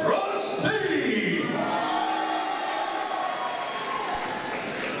 Ross Page.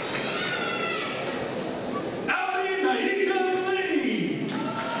 Ali Naika Lane.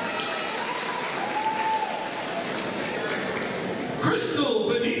 Crystal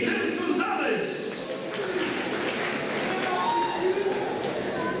Benitez Gonzalez.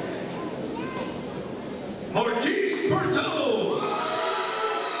 Marquise Berto.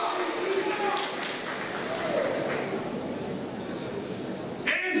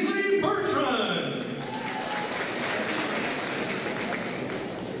 Ainsley Bertrand.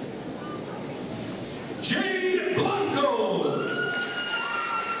 Jade Blanco.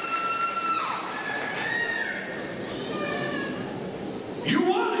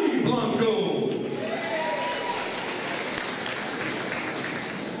 Yuani Blanco.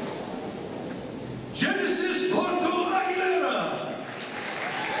 Genesis Blanco Aguilera.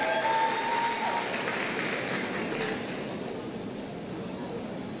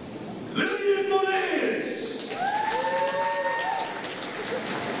 Lillian Mones.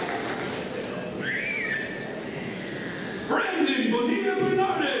 Brandon Bonilla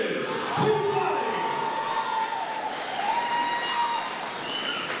Bernardes. Cum laude.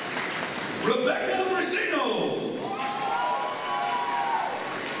 Rebecca Racino.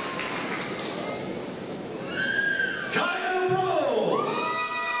 Kaya Rowe.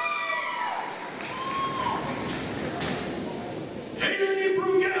 Haley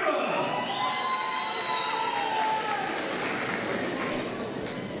Bruguera.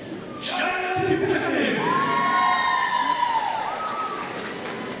 Shia Buchanan.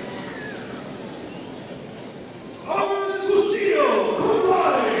 Owens Bustillo. Cum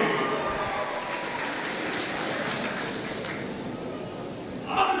laude.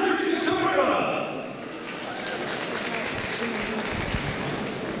 Andres Cabrera.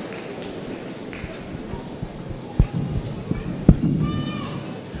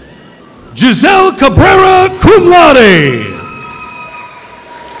 Giselle Cabrera, cum laude.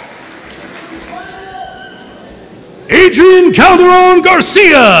 Adrian Calderon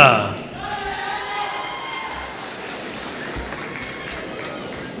Garcia.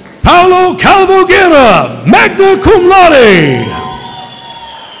 Paulo Calvoguera, magna cum laude.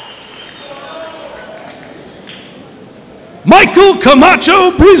 Michael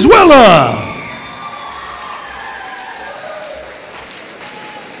Camacho Brizuela.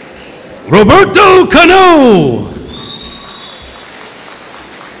 Roberto Cano.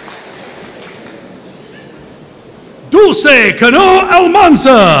 Dulce Cano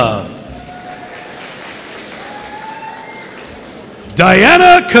Almanza.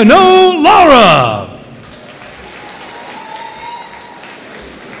 Diana Cano Lara.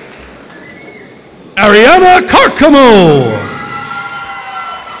 Ariana Carcamo.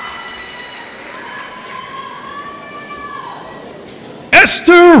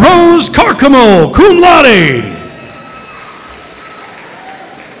 Esther Rose Carcamo, cum laude.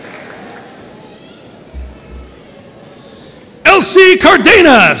 Elsie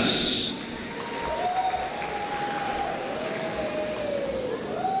Cardenas.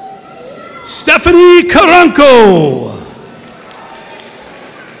 Stephanie Caranco.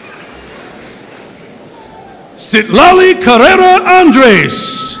 Citlali Carrera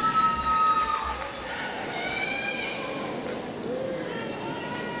Andres.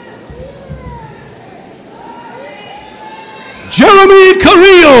 Jeremy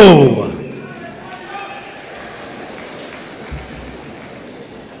Carrillo.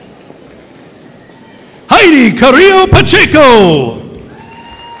 Heidi Carrillo Pacheco.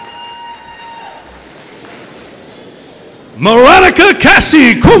 Moranica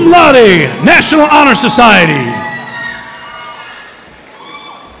Cassie, cum laude, National Honor Society.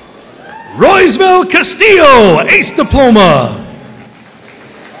 Roysville Castillo, Ace Diploma.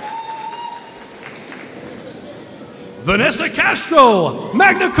 Vanessa Castro,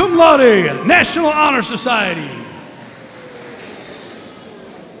 magna cum laude, National Honor Society.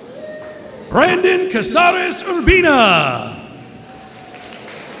 Brandon Casares Urbina.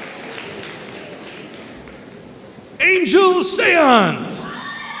 Angel Seant.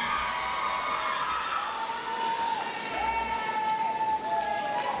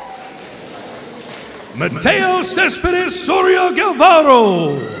 Mateo Cespedes Soria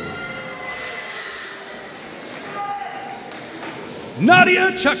Galvaro.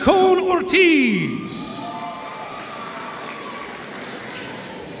 Nadia Chacon Ortiz.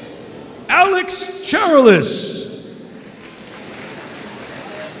 Alex Charles.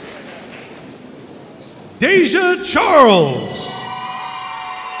 Deja Charles.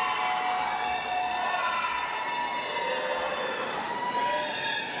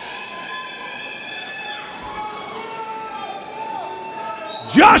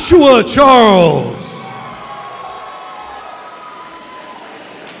 Joshua Charles.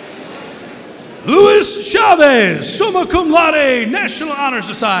 Luis Chavez, summa cum laude, National Honor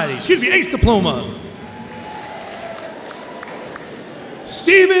Society. Excuse me, Ace Diploma.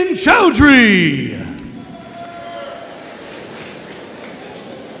 Stephen Chowdhury.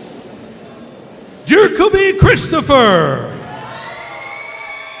 Jacoby Christopher.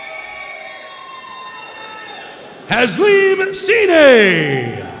 Haslim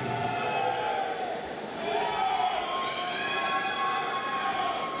Sine.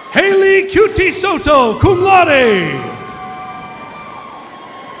 Haley Cutie Soto, cum laude.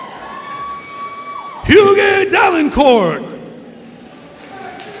 Hugo Dallencourt.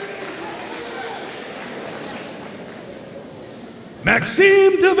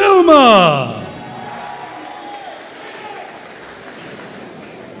 Maxime de Vilma.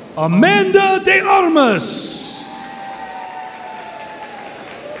 Amanda de Armas.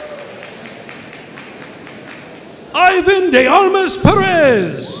 Ivan de Armas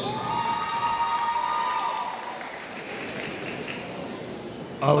Perez.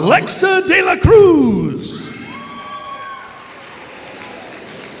 Alexa de la Cruz.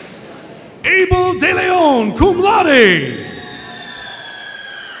 Abel de Leon, cum laude.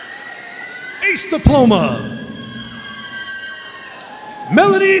 Ace Diploma.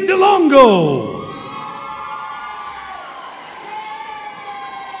 Melody DeLongo.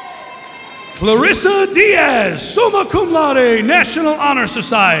 Clarissa Diaz, summa cum laude, National Honor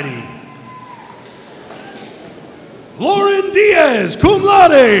Society. Lauren Diaz, cum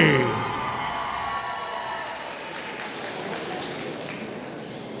laude.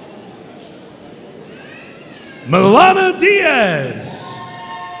 Milana Diaz.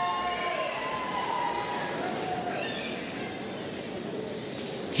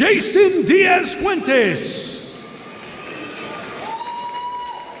 Jason Diaz Fuentes.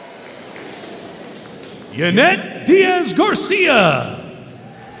 Yannette Diaz Garcia.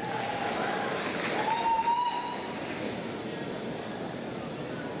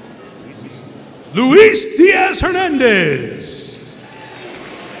 Luis Diaz Hernandez.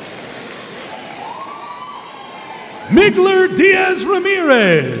 Migler Diaz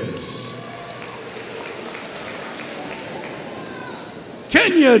Ramirez.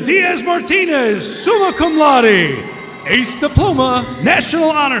 Kenya Diaz Martinez, summa cum laude, Ace Diploma, National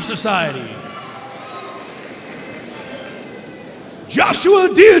Honor Society. Joshua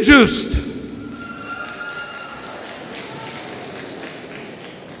Diajust.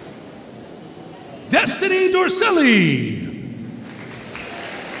 Destiny Dorselli.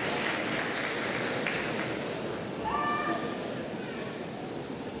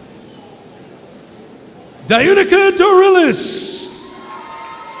 Diunica Dorilis.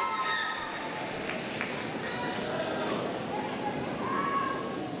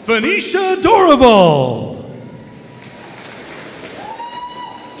 Phoenicia Dorival.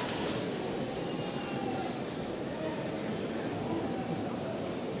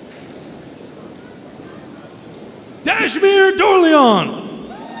 Dashmir Dorleon.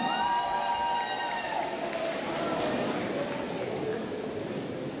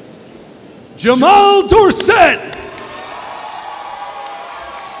 Jamal Dorset.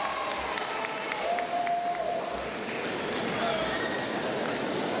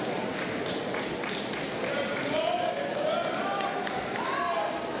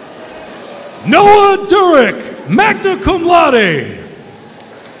 Noah Durick, magna cum laude.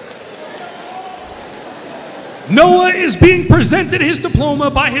 Noah is being presented his diploma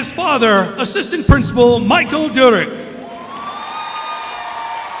by his father, Assistant Principal Michael Durick.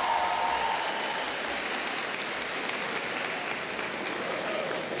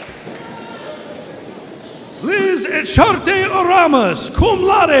 Liz Echarte Oramas, cum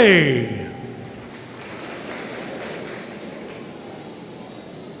laude.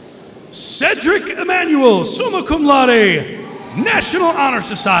 Cedric Emmanuel, summa cum laude, National Honor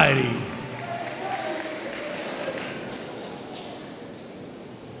Society.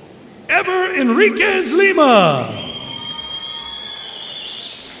 Ever Enriquez Lima.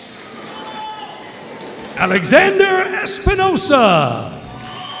 Alexander Espinosa.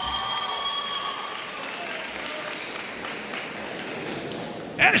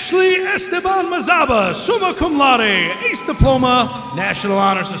 Ashley Esteban Mazaba, summa cum laude, Ace Diploma, National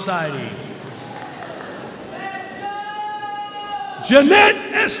Honor Society.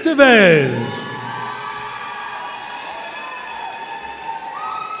 Jeanette Estevez.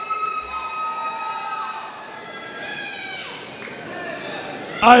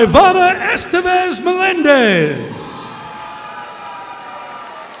 Ivana Estevez Melendez.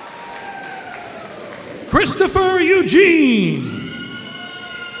 Christopher Eugene.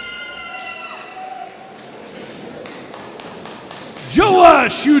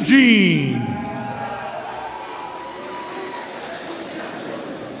 Joash Eugene.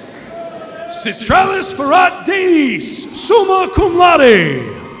 Citralis Farad Denis, summa cum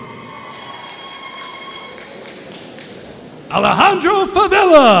laude. Alejandro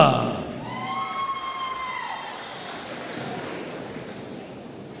Favela.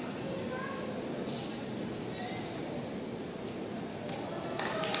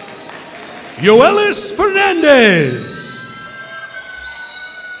 Yoelis Fernandez.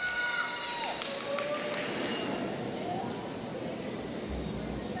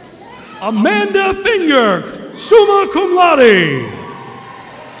 Amanda Finger, summa cum laude.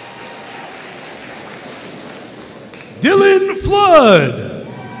 Dylan Flood.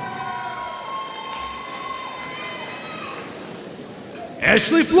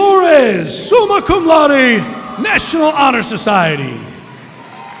 Ashley Flores, summa cum laude, National Honor Society.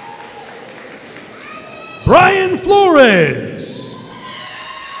 Brian Flores.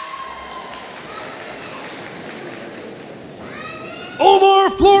 Omar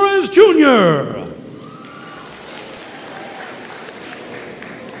Flores Jr.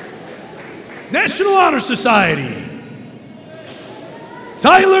 National Honor Society.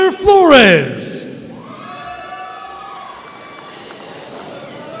 Tyler Flores.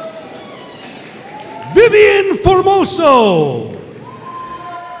 Vivian Formoso.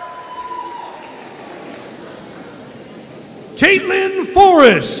 Caitlin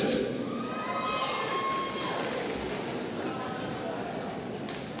Forrest.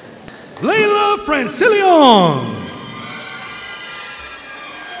 Layla Francilion.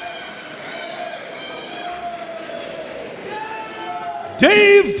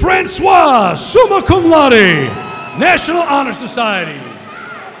 Dave Francois, summa cum laude, National Honor Society.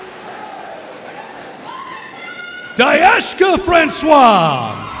 Diashka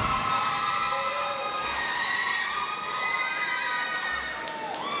Francois.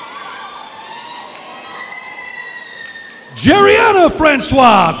 Jeriana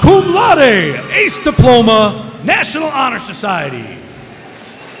Francois, cum laude, Ace Diploma, National Honor Society.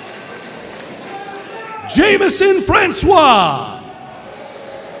 Jameson Francois.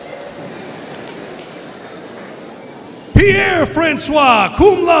 Pierre Francois,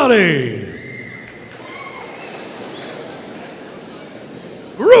 cum laude.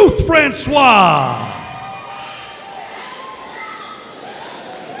 Ruth Francois.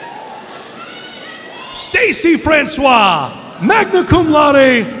 Stacy Francois, magna cum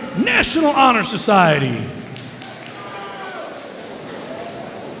laude, National Honor Society.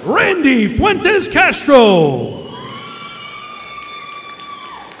 Randy Fuentes Castro.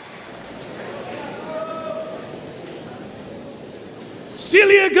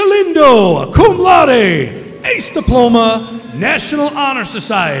 Celia Galindo, cum laude, Ace Diploma, National Honor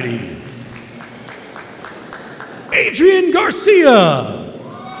Society. Adrian Garcia.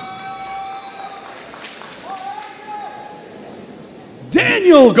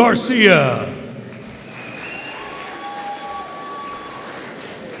 Daniel Garcia.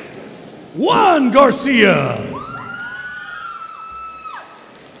 Juan Garcia.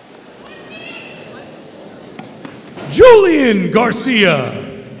 Julian Garcia.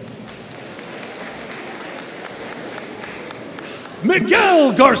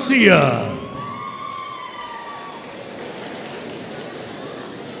 Miguel Garcia.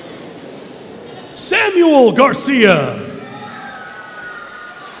 Samuel Garcia.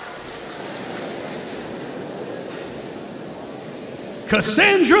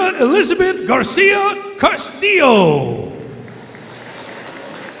 Cassandra Elizabeth Garcia Castillo.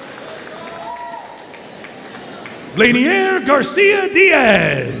 Lanier Garcia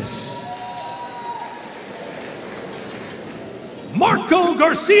Diaz. Marco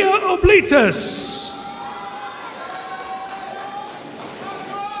Garcia Oblitas.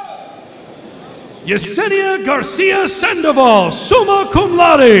 Yesenia Garcia Sandoval, summa cum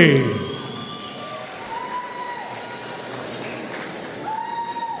laude.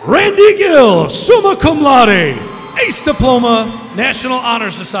 Randy Gill, summa cum laude, Ace Diploma, National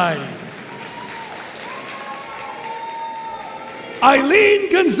Honor Society.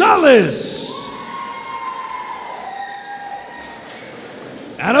 Eileen Gonzalez.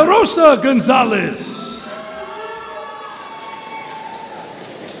 Ana Rosa Gonzalez.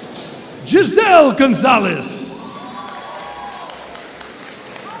 Giselle Gonzalez.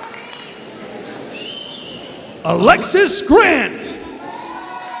 Alexis Grant.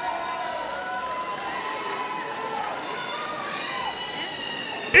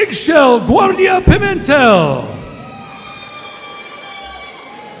 Ixchel Guardia Pimentel.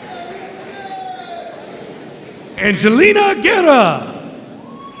 Angelina Guerra.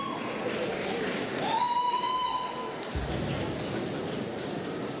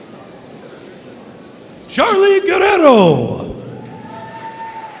 Charlie Guerrero.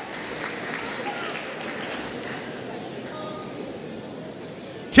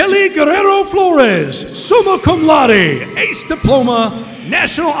 Kelly Guerrero Flores, summa cum laude, Ace Diploma,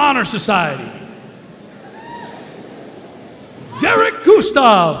 National Honor Society. Derek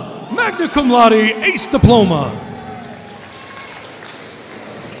Gustav, magna cum laude, Ace Diploma.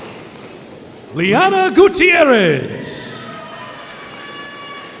 Liana Gutierrez.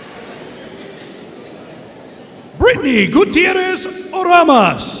 Brittany Gutierrez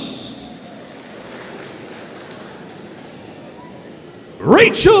Oramas.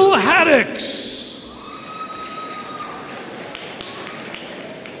 Rachel Haddix.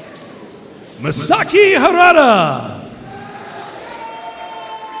 Masaki Harada.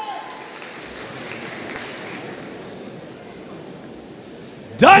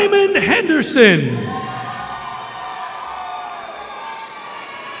 Diamond Henderson.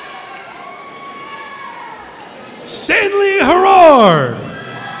 Stanley Herrard.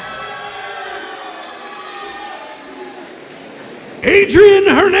 Adrian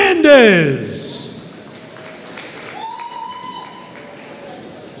Hernandez.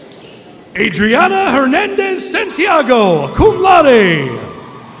 Adriana Hernandez Santiago, cum laude.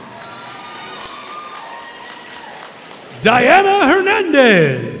 Diana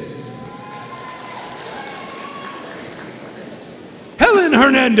Hernandez. Helen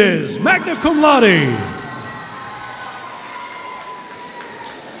Hernandez, magna cum laude.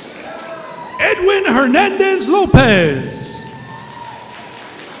 Edwin Hernandez Lopez.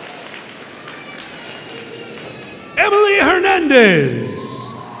 Emily Hernandez.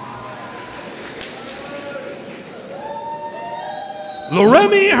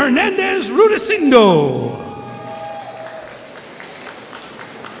 Loremi Hernandez Rudecindo.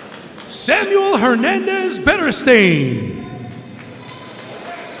 Samuel Hernandez Betterstain.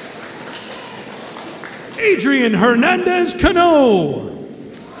 Adrian Hernandez Cano.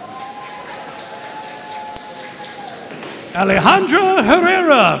 Alejandra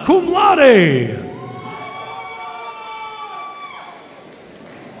Herrera, cum laude.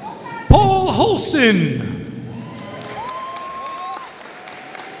 Paul Holson.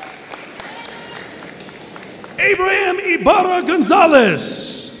 Abraham Ibarra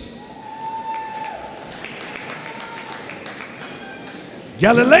Gonzalez.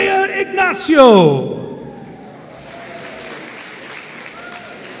 Galilea Ignacio.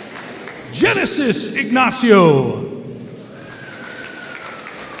 Genesis Ignacio.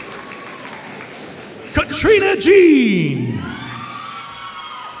 Katrina Jean.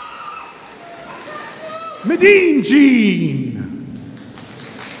 Medine Jean.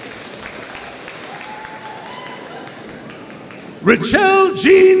 Richelle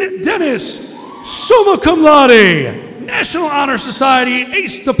Jean Dennis, summa cum laude, National Honor Society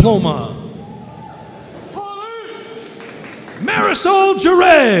Ace Diploma. Marisol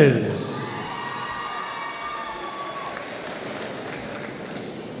Jerez.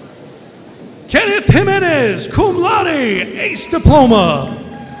 Kenneth Jimenez, cum laude, Ace Diploma.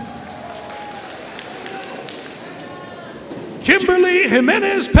 Kimberly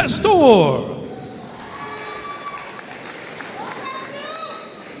Jimenez Pastor.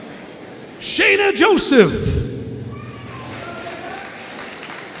 Shayna Joseph.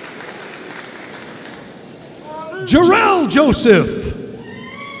 Jarrell Joseph.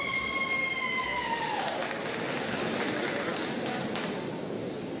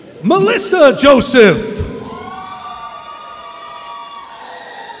 Melissa Joseph.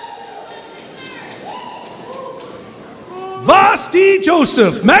 Vasti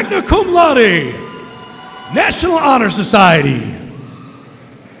Joseph, magna cum laude, National Honor Society.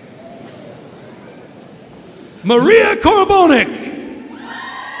 Maria Korbonik.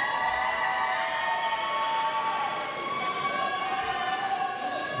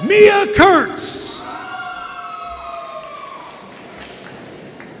 Mia Kurtz.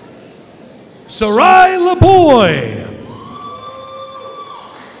 Sarai LeBoy.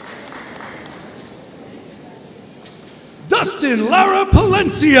 Dustin Lara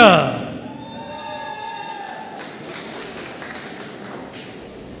Palencia.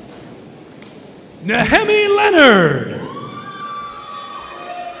 Nehemi Leonard.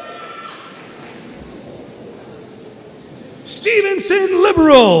 Stevenson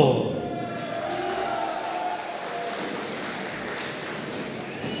Liberal.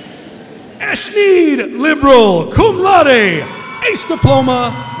 Ashneed Liberal, cum laude, Ace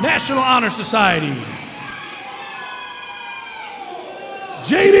Diploma, National Honor Society.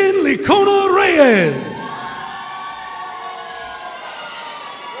 Jaden Licona Reyes.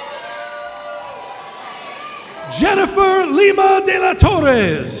 Jennifer Lima de la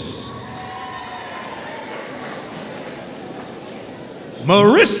Torres.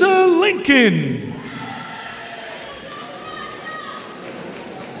 Marissa Lincoln.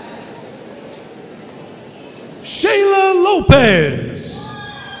 Shayla Lopez.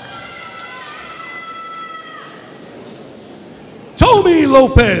 Tommy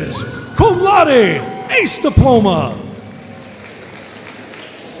Lopez, cum laude, Ace Diploma.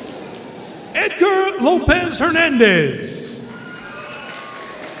 Edgar Lopez Hernandez.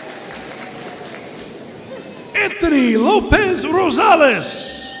 Anthony Lopez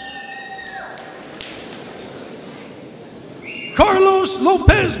Rosales. Carlos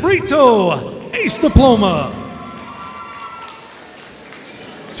Lopez Brito, Ace Diploma.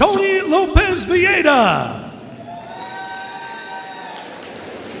 Tony Lopez Villeda.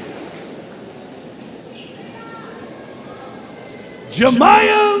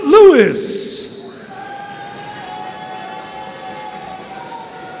 Jemiah Lewis.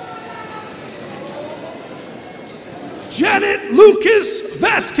 Janet Lucas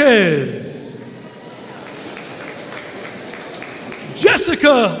Vasquez.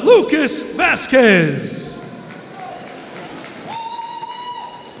 Jessica Lucas Vasquez.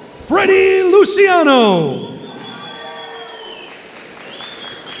 Freddie Luciano.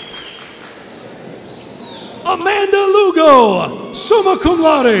 Amanda Lugo, summa cum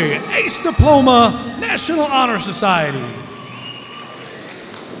laude, Ace Diploma, National Honor Society.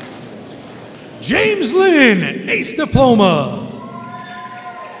 James Lynn, Ace Diploma.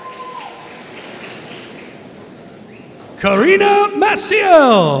 Karina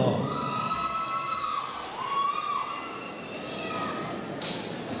Maciel.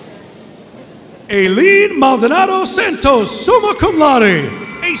 Aileen Maldonado Santos, summa cum laude,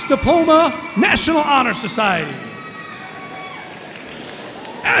 Ace Diploma, National Honor Society.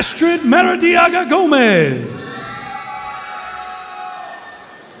 Astrid Maradiaga Gomez.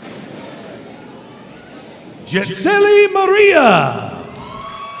 Jetseli Maria.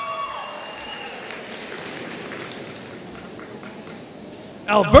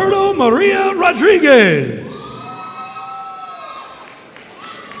 Alberto Maria Rodriguez.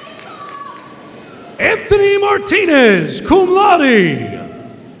 Anthony Martinez, cum laude.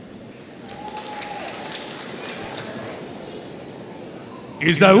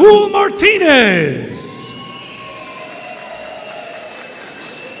 Isaúl Martinez.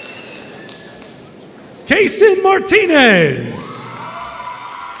 Kaysen Martinez.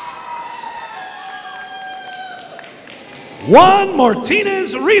 Juan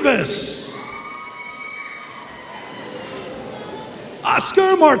Martinez Rivas.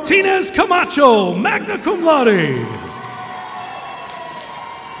 Oscar Martinez Camacho, magna cum laude.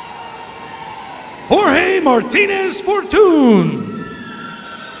 Jorge Martinez Fortune.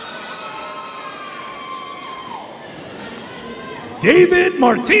 David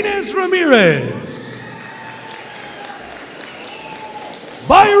Martinez Ramirez.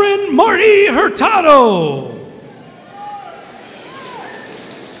 Byron Marty Hurtado.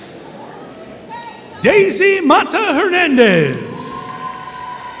 Daisy Mata Hernandez.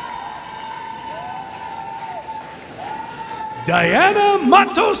 Diana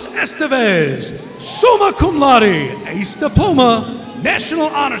Matos Estevez, summa cum laude, ace diploma, National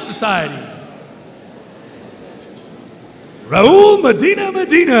Honor Society. Raul Medina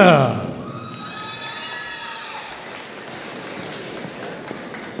Medina.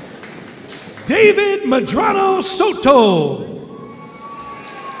 David Madrano Soto.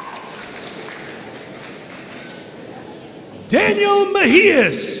 Daniel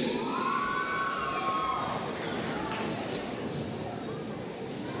Mejias.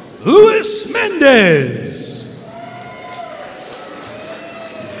 Luis Mendez.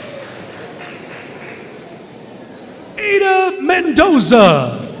 Ada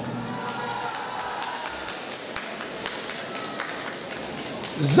Mendoza.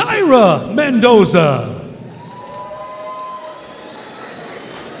 Zaira Mendoza.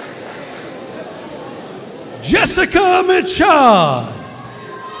 Jessica Machad.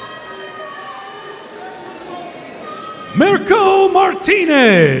 Mirko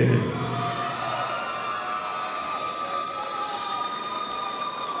Martinez.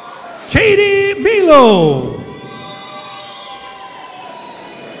 Katie Milo.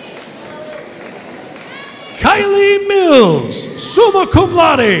 Kylie Mills, summa cum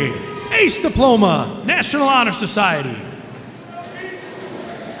laude, ace diploma, National Honor Society.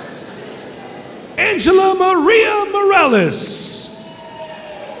 Angela Maria Morales.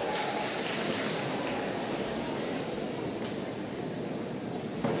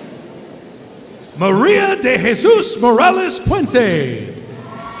 Maria de Jesus Morales Puente.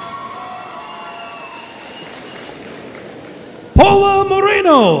 Paula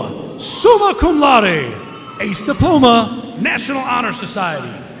Moreno, summa cum laude, ace diploma, National Honor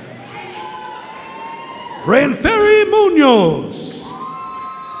Society. Ranferi Munoz.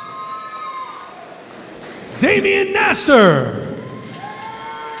 Damian Nasser.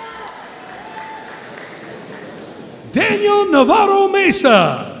 Daniel Navarro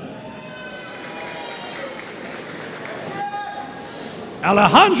Mesa.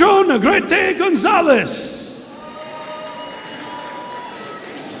 Alejandro Negrete Gonzalez.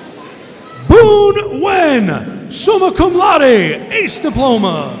 Boone Wen, summa cum laude, ace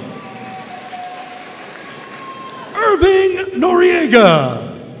diploma. Irving Noriega.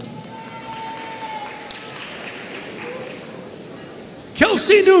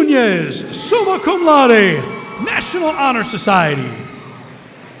 Kelsey Nunez, summa cum laude, National Honor Society.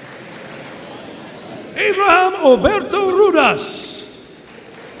 Abraham Alberto Rudas.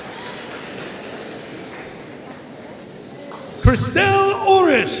 Christelle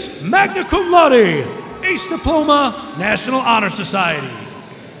Oris, magna cum laude, ace diploma, National Honor Society.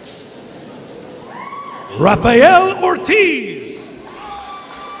 Rafael Ortiz.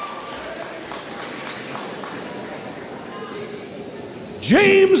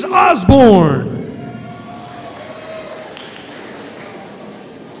 James Osborne.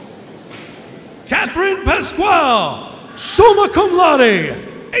 Catherine Pasquale, summa cum laude,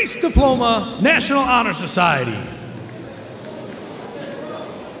 ace diploma, National Honor Society.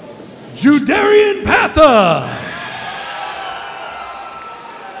 Judarian Patha.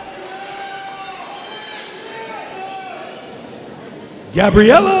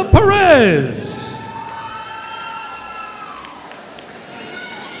 Gabriela Perez.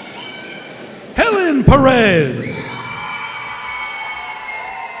 Helen Perez.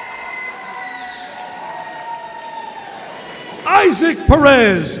 Isaac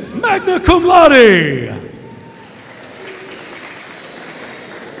Perez, magna cum laude.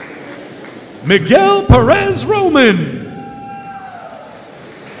 Miguel Perez Roman.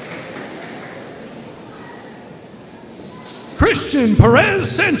 Christian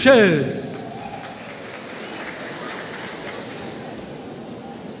Perez Sanchez.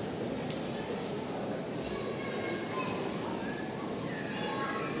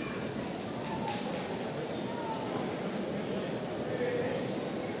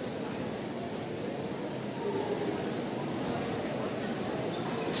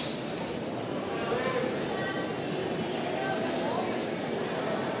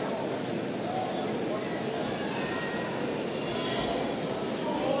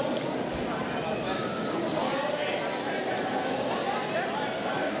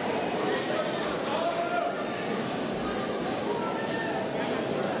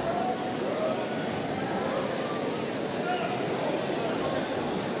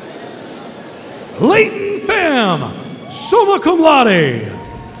 Leighton Pham, summa cum laude.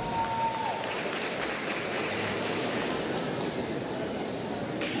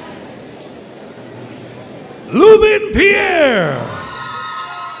 Lubin Pierre.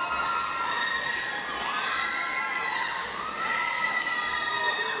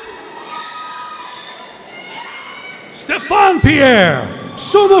 Stefan Pierre,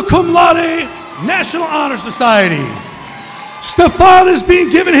 summa cum laude, National Honor Society. Stefan is being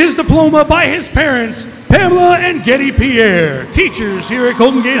given his diploma by his parents, Pamela and Getty Pierre, teachers here at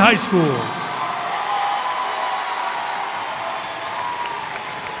Golden Gate High School.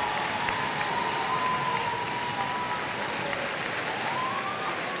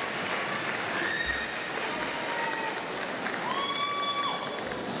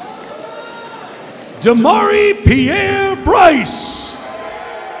 Damari Pierre Bryce.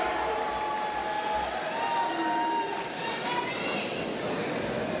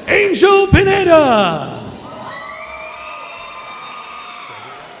 Angel Pineda.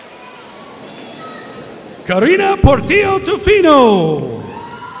 Karina Portillo Tufino.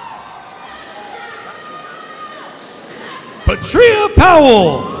 Patria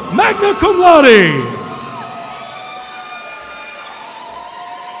Powell, magna cum laude.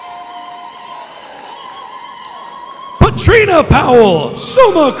 Trina Powell,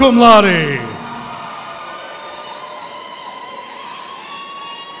 summa cum laude.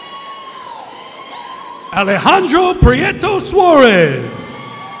 Alejandro Prieto Suarez.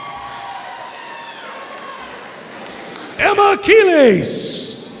 Emma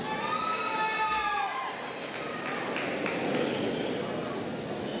Quiles.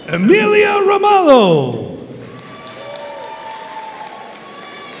 Emilia Ramallo.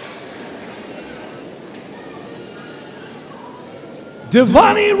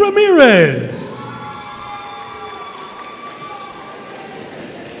 Devani Ramirez.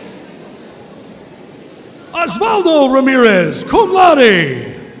 Osvaldo Ramirez, cum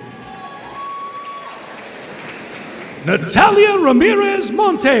laude. Natalia Ramirez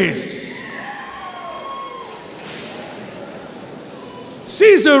Montes.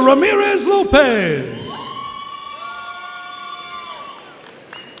 Cesar Ramirez Lopez.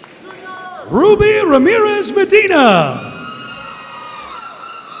 Ruby Ramirez Medina.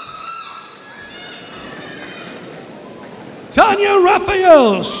 Tanya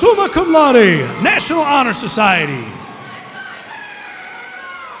Raphael, summa cum laude, National Honor Society.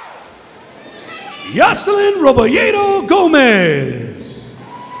 Yoselin Roboyedo Gomez.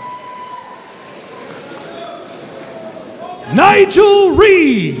 Nigel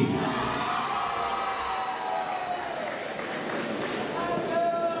Reed.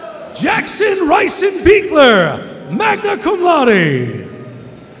 Jackson Ryson Beekler, magna cum laude.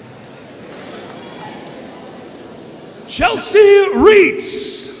 Chelsea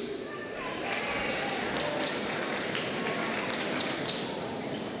Reitz.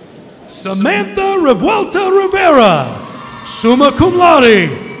 Samantha Revuelta Rivera, summa cum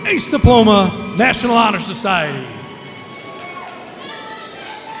laude, Ace Diploma, National Honor Society.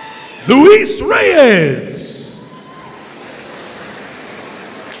 Luis Reyes.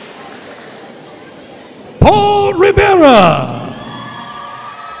 Paul Rivera.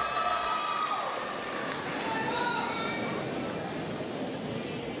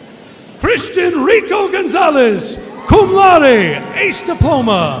 Christian Rico Gonzalez, cum laude, Ace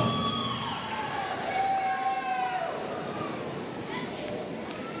Diploma.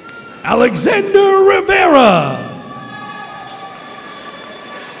 Alexander Rivera.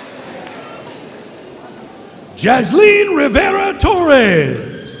 Jasleen Rivera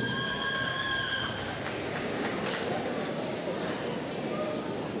Torres.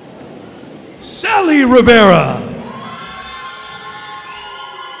 Sally Rivera.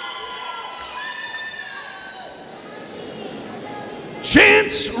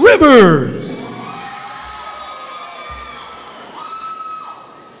 Chance Rivers.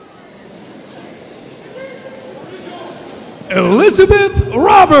 Elizabeth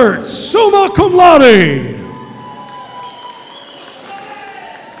Roberts, summa cum laude.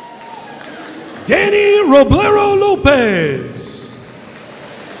 Danny Roblero Lopez.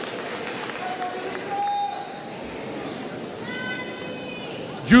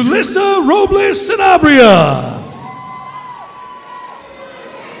 Julissa Robles Sanabria.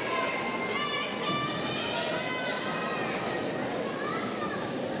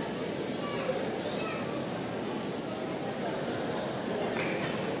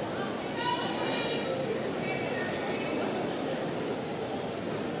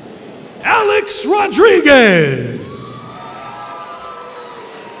 Alex Rodriguez.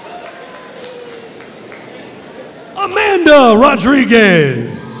 Amanda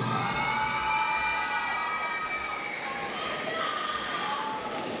Rodriguez.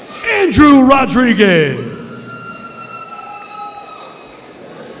 Andrew Rodriguez.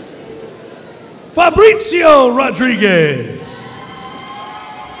 Fabrizio Rodriguez.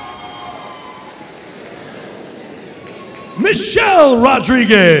 Michelle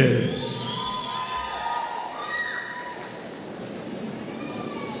Rodriguez.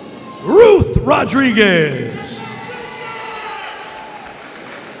 Ruth Rodriguez.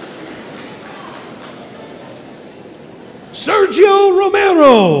 Sergio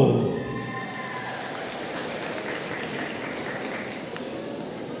Romero.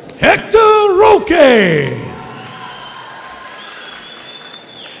 Hector Roque.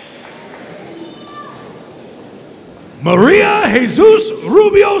 Maria Jesus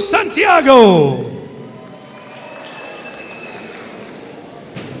Rubio Santiago.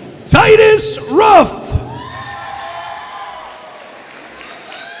 Titus Ruff.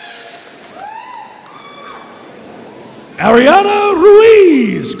 Ariana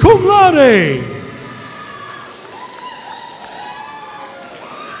Ruiz, cum laude.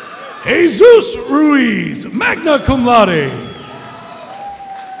 Jesus Ruiz, magna cum laude.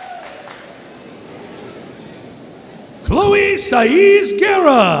 Chloe Saiz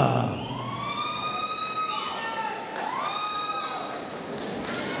Guerra.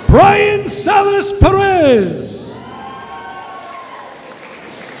 Brian Salas Perez.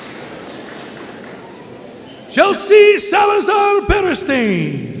 Chelsea Salazar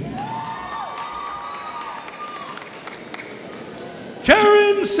Beristain.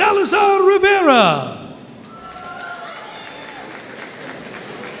 Karen Salazar Rivera.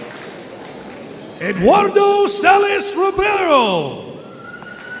 Eduardo Salas Ribeiro.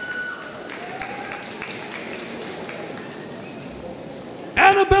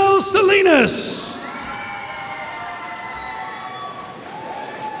 Annabelle Salinas.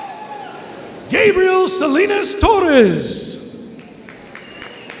 Gabriel Salinas Torres.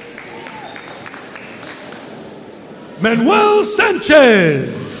 Manuel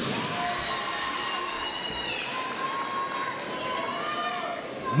Sanchez.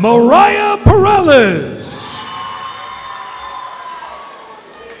 Mariah Perales.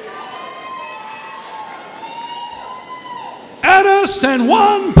 Ana San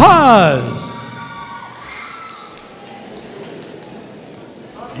Juan Paz.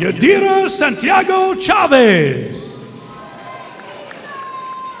 Yadira Santiago Chavez.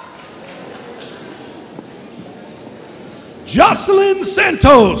 Jocelyn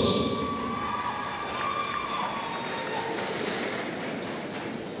Santos.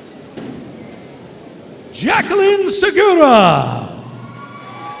 Jacqueline Segura.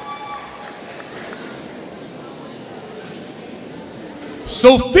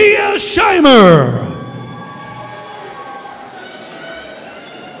 Sophia Scheimer.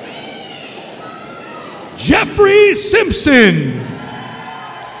 Jeffrey Simpson.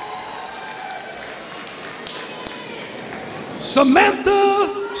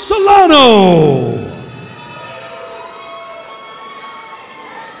 Samantha Solano.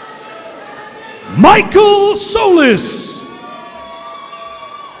 Michael Solis.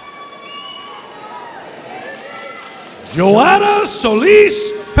 Joanna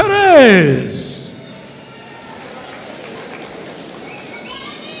Solis Perez.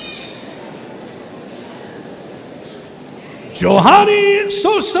 Johanny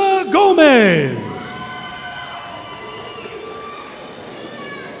Sosa Gomez.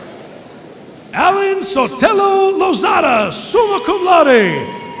 Alan Sotelo Lozada, summa cum laude,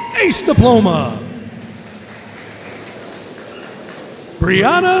 ace diploma.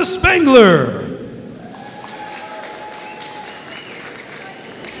 Brianna Spangler.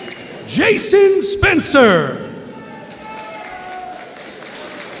 Jason Spencer.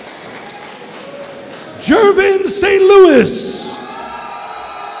 Jervin St. Louis.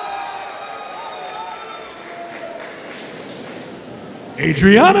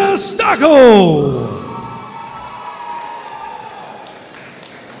 Adriana Stocco.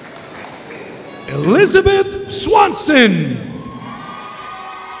 Elizabeth Swanson.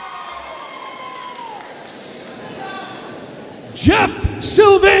 Jeff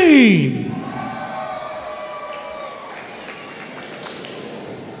Sylvain.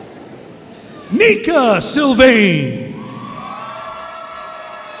 Nika Sylvain.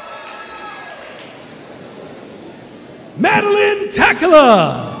 Madeline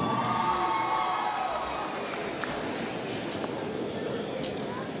Takala.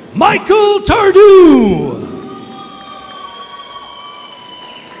 Michael Tardu.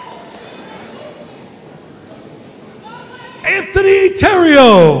 Anthony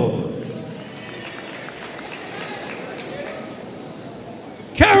Terrio.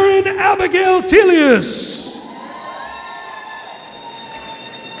 Karen Abigail Telius.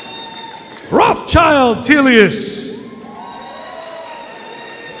 Hopechild Telius.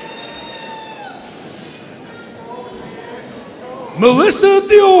 Melissa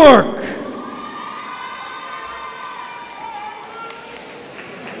Theork.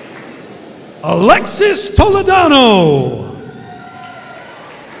 Alexis Toledano.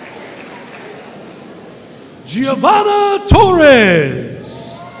 Giovanna Torres.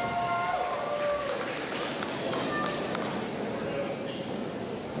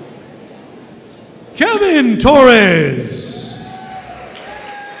 Kevin Torres.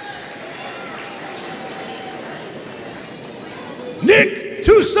 Nick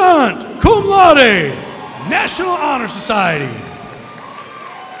Toussaint, cum laude, National Honor Society.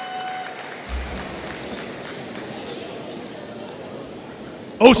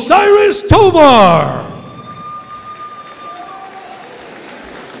 Osiris Tovar.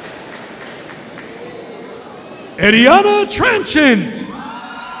 Ariana Trenchant.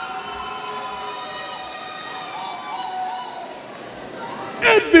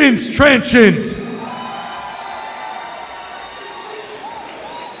 Edvince Trenchant.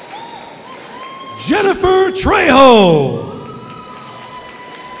 Jennifer Trejo.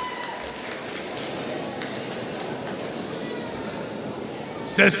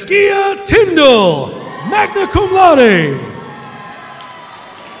 Saskia Tyndall, magna cum laude.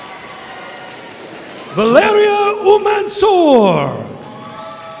 Valeria Umansor.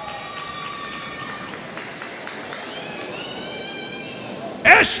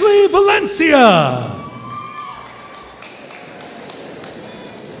 Ashley Valencia.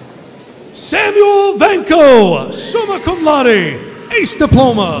 Samuel Vanko, summa cum laude, ace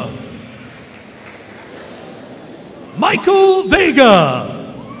diploma. Michael Vega.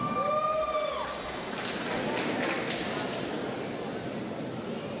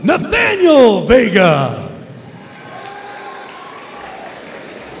 Nathaniel Vega.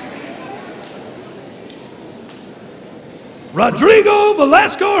 Rodrigo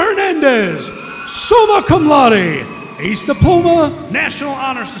Velasco Hernandez, summa cum laude, ace diploma, National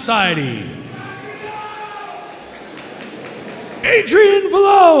Honor Society. Adrian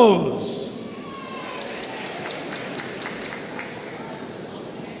Veloz.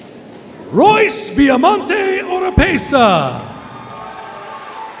 Royce Viamonte Oropesa.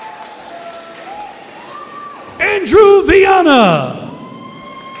 Andrew Viana.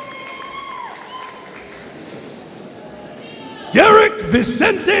 Derek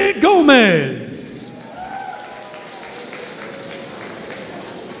Vicente Gomez.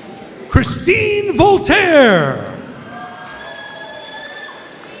 Christine Voltaire.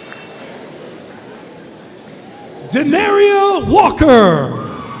 Denaria Walker.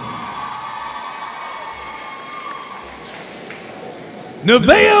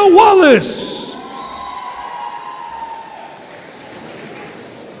 Nevaeh Wallace.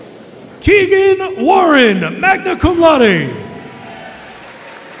 Keegan Warren, magna cum laude.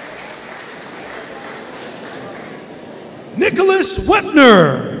 Nicholas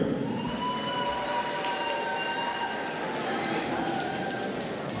Wepner.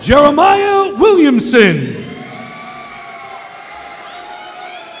 Jeremiah Williamson.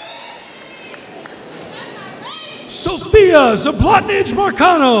 Sophia Zablotnij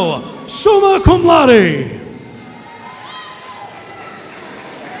Marcano, summa cum laude.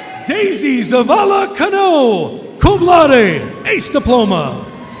 Daisy Zavala Cano, cum laude, ace diploma.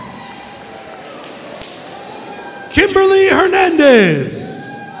 Kimberly Hernandez.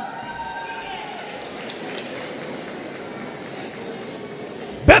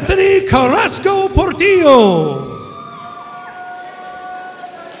 Bethany Carrasco Portillo.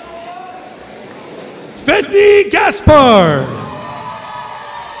 Fendi Gaspard.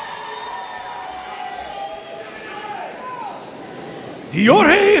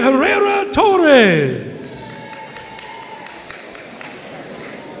 Diorge Herrera Torres.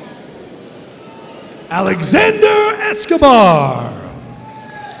 Alexander Escobar.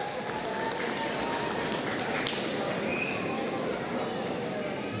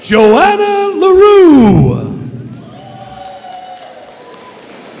 Joanna LaRue.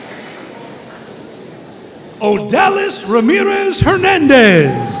 Odalis Ramirez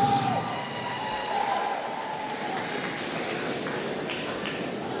Hernandez.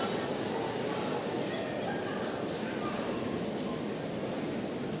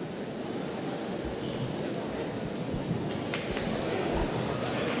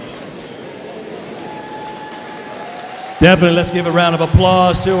 Definitely, let's give a round of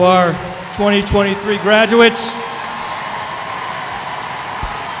applause to our 2023 graduates.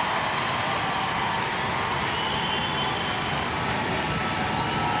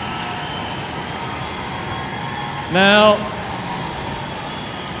 Now,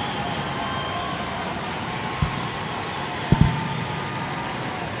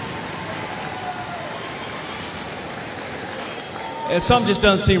 Something just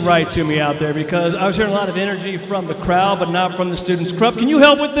doesn't seem right to me out there because I was hearing a lot of energy from the crowd, but not from the students. Krupp, can you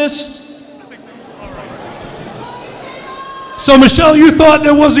help with this? So, Michelle, you thought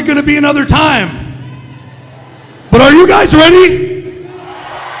there wasn't going to be another time. But are you guys ready?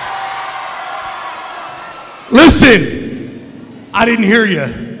 Listen, I didn't hear you.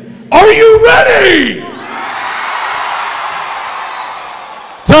 Are you ready?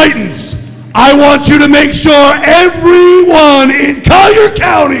 Titans, I want you to make sure everyone in Collier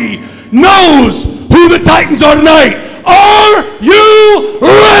County knows who the Titans are tonight. Are you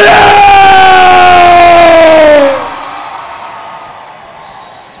ready?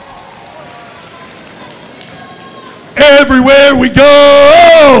 Everywhere we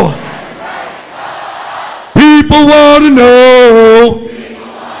go, people want to know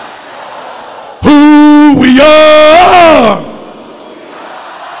who we are.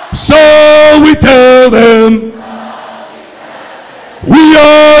 So we tell them we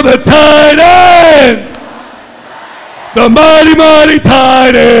are the Titans, the mighty, mighty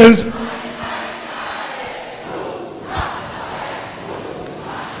Titans.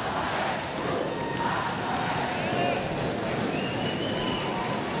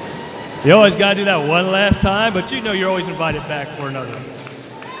 You always got to do that one last time, but you know you're always invited back for another.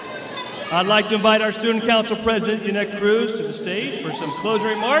 I'd like to invite our Student Council President, Yannette Cruz, to the stage for some closing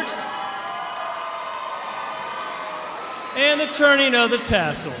remarks and the turning of the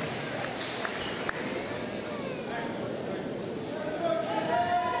tassel.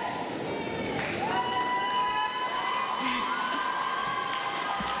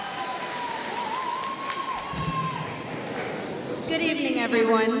 Good evening,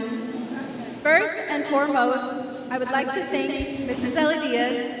 everyone. First and foremost, I would like to thank Mrs.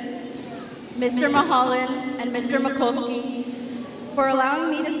 Elidiaz, Mr. Mulholland, and Mr. Mikulski for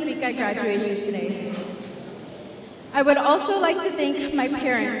allowing me to speak at graduation today. I would also like to thank my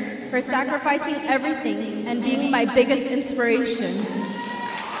parents for sacrificing everything and being my biggest inspiration.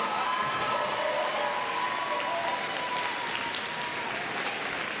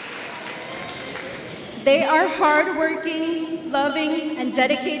 They are hardworking, loving, and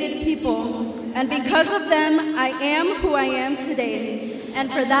dedicated people, and because of them, I am who I am today.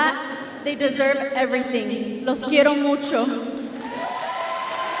 And for that, they deserve everything. Los quiero mucho.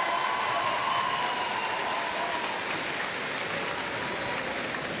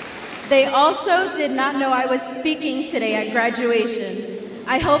 They also did not know I was speaking today at graduation.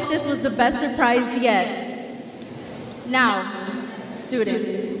 I hope this was the best surprise yet. Now,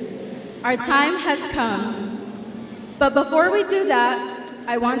 students, our time has come. But before we do that,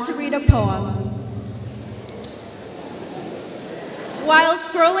 I want to read a poem. While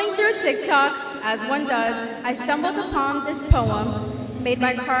scrolling through TikTok, as one does, I stumbled upon this poem made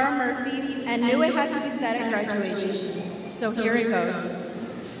by Cara Murphy and knew it had to be said at graduation. So here it goes.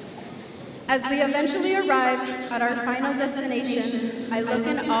 As we eventually arrive at our final destination, I look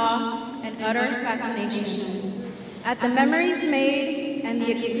in awe and utter fascination at the memories made and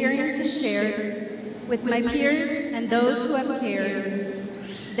the experiences shared with my peers and those who have cared,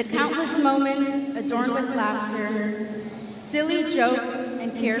 the countless moments adorned with laughter, silly jokes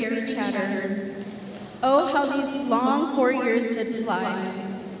and carefree chatter. Oh, how these long 4 years did fly.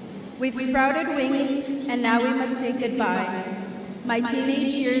 We've sprouted wings and now we must say goodbye. My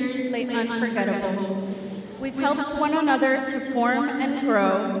teenage years lay unforgettable. We've helped one another to form and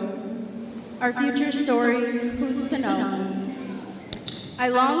grow. Our future story, who's to know? I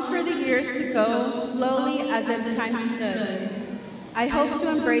longed for the year to go slowly as if time stood. I hoped to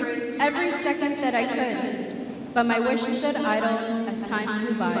embrace every second that I could, but my wish stood idle as time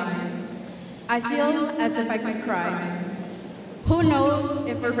flew by. I feel as if I could cry. Who knows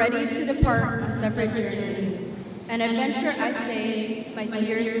if we're ready to depart on separate journeys? An adventure, I say, my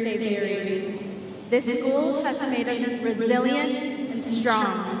fears stay buried. This school has made us resilient and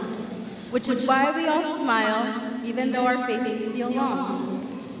strong, which is why we all smile, even though our faces feel long.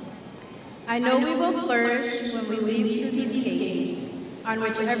 I know we will flourish when we leave through these gates, on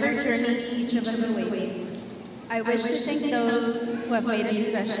whichever journey each of us awaits. I wish to thank those who have made it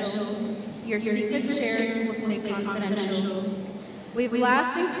special. Your secrets shared will stay confidential. We've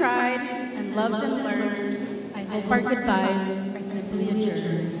laughed and cried, and loved and learned. I hope our goodbyes are simply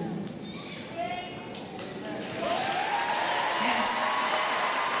adjourned.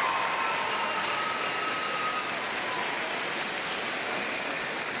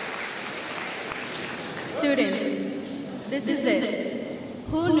 Students, this is it.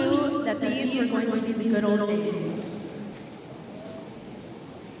 Who knew that these were going to be the good old days?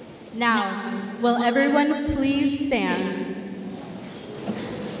 Now, will everyone please stand?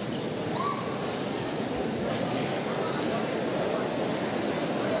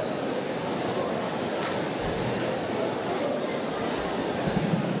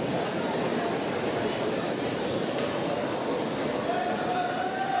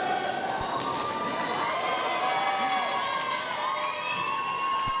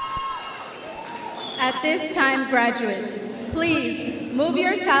 At this time, graduates, please move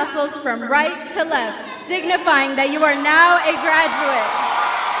your tassels from right to left, signifying that you are now a graduate.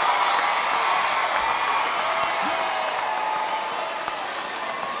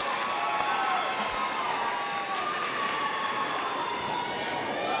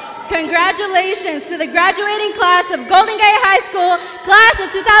 Congratulations to the graduating class of Golden Gate High School, class of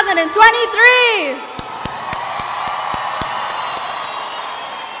 2023.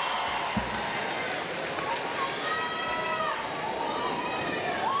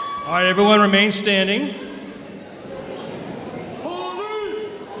 All right, everyone remain standing.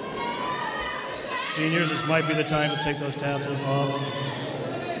 Seniors, this might be the time to take those tassels off.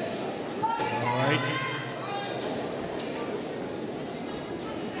 All right.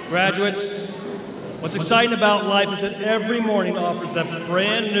 Graduates, what's exciting about life is that every morning offers that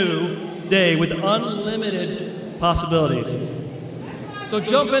brand new day with unlimited possibilities. So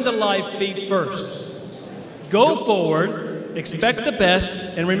jump into life feet first. Go forward, expect the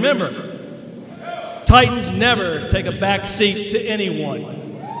best, and remember, Titans never take a back seat to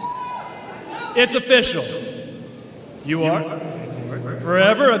anyone. It's official. You are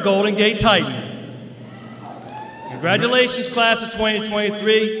forever a Golden Gate Titan. Congratulations, class of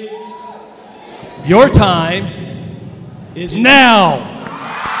 2023. Your time is now.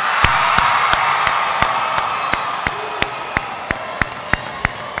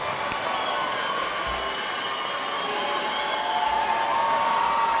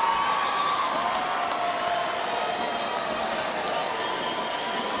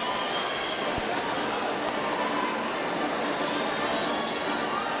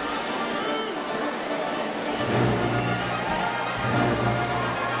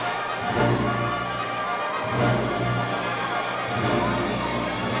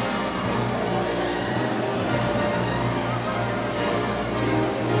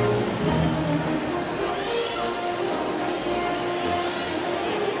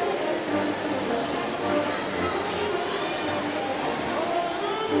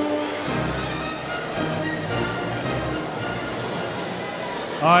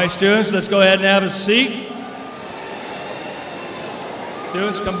 All right, students, let's go ahead and have a seat.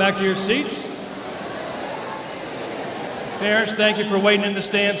 Students, come back to your seats. Parents, thank you for waiting in the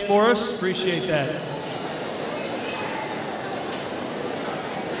stands for us. Appreciate that.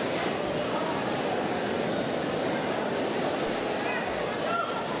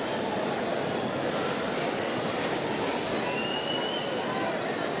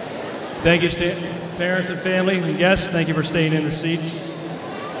 Thank you, parents and family and guests. Thank you for staying in the seats.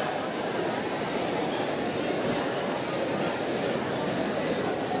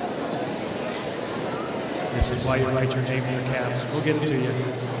 This is why you write your name in your caps. We'll get it to you.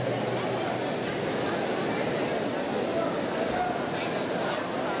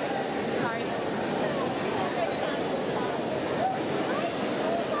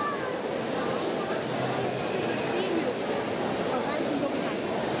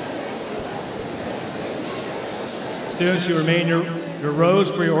 Students, you remain your rows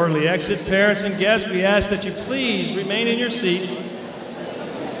for your orderly exit. Parents and guests, we ask that you please remain in your seats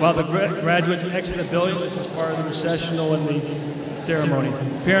while the graduates exit the building. This is part of the recessional and the ceremony.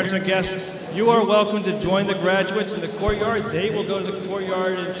 Parents and guests, you are welcome to join the graduates in the courtyard. They will go to the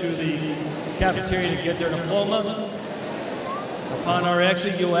courtyard into the cafeteria to get their diploma. Upon our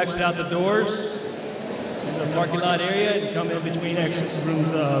exit, you'll exit out the doors in the parking lot area and come in between exit rooms,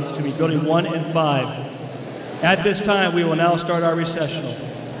 building 1 and 5. At this time, we will now start our recessional.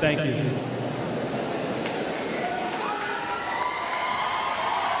 Thank you.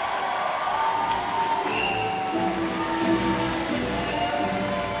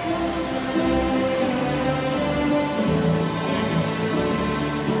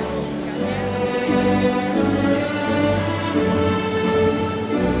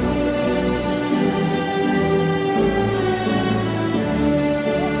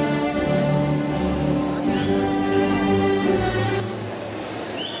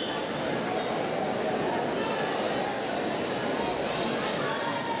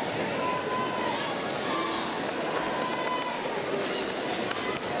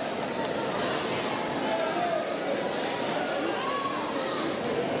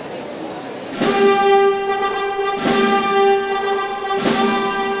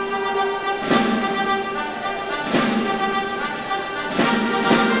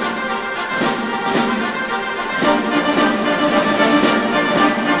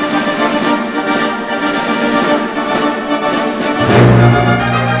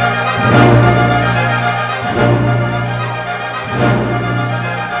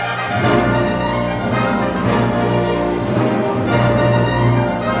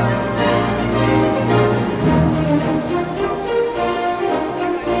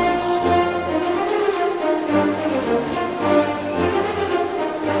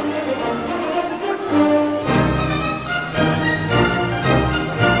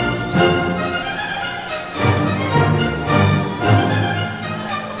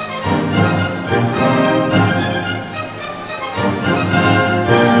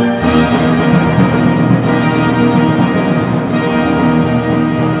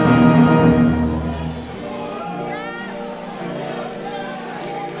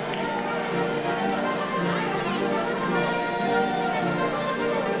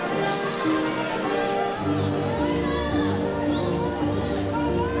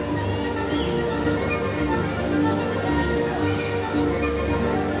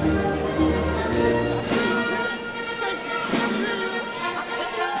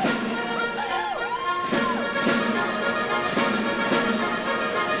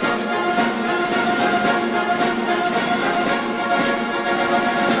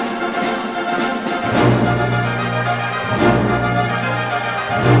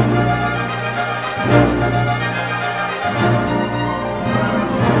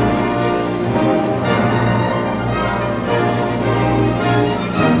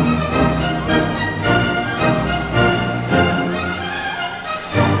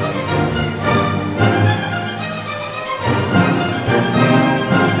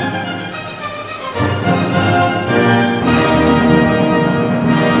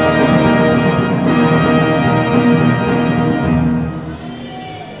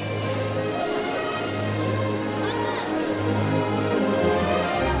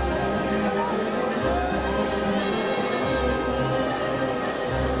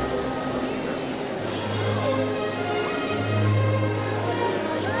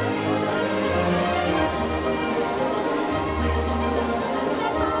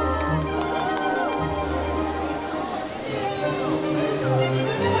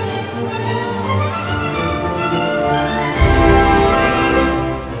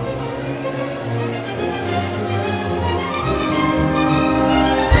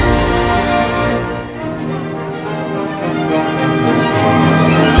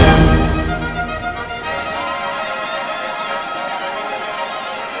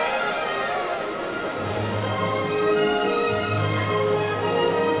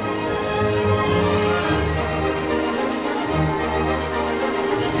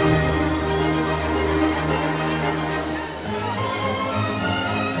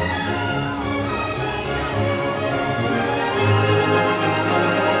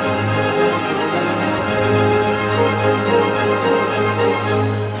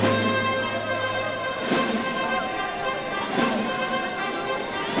 Thank you.